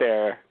 We'll get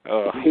there.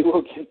 Oh. We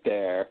will get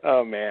there.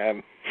 Oh,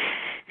 man.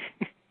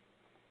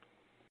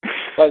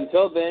 But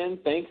until then,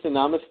 thanks and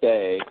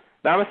namaste.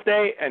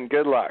 Namaste and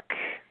good luck.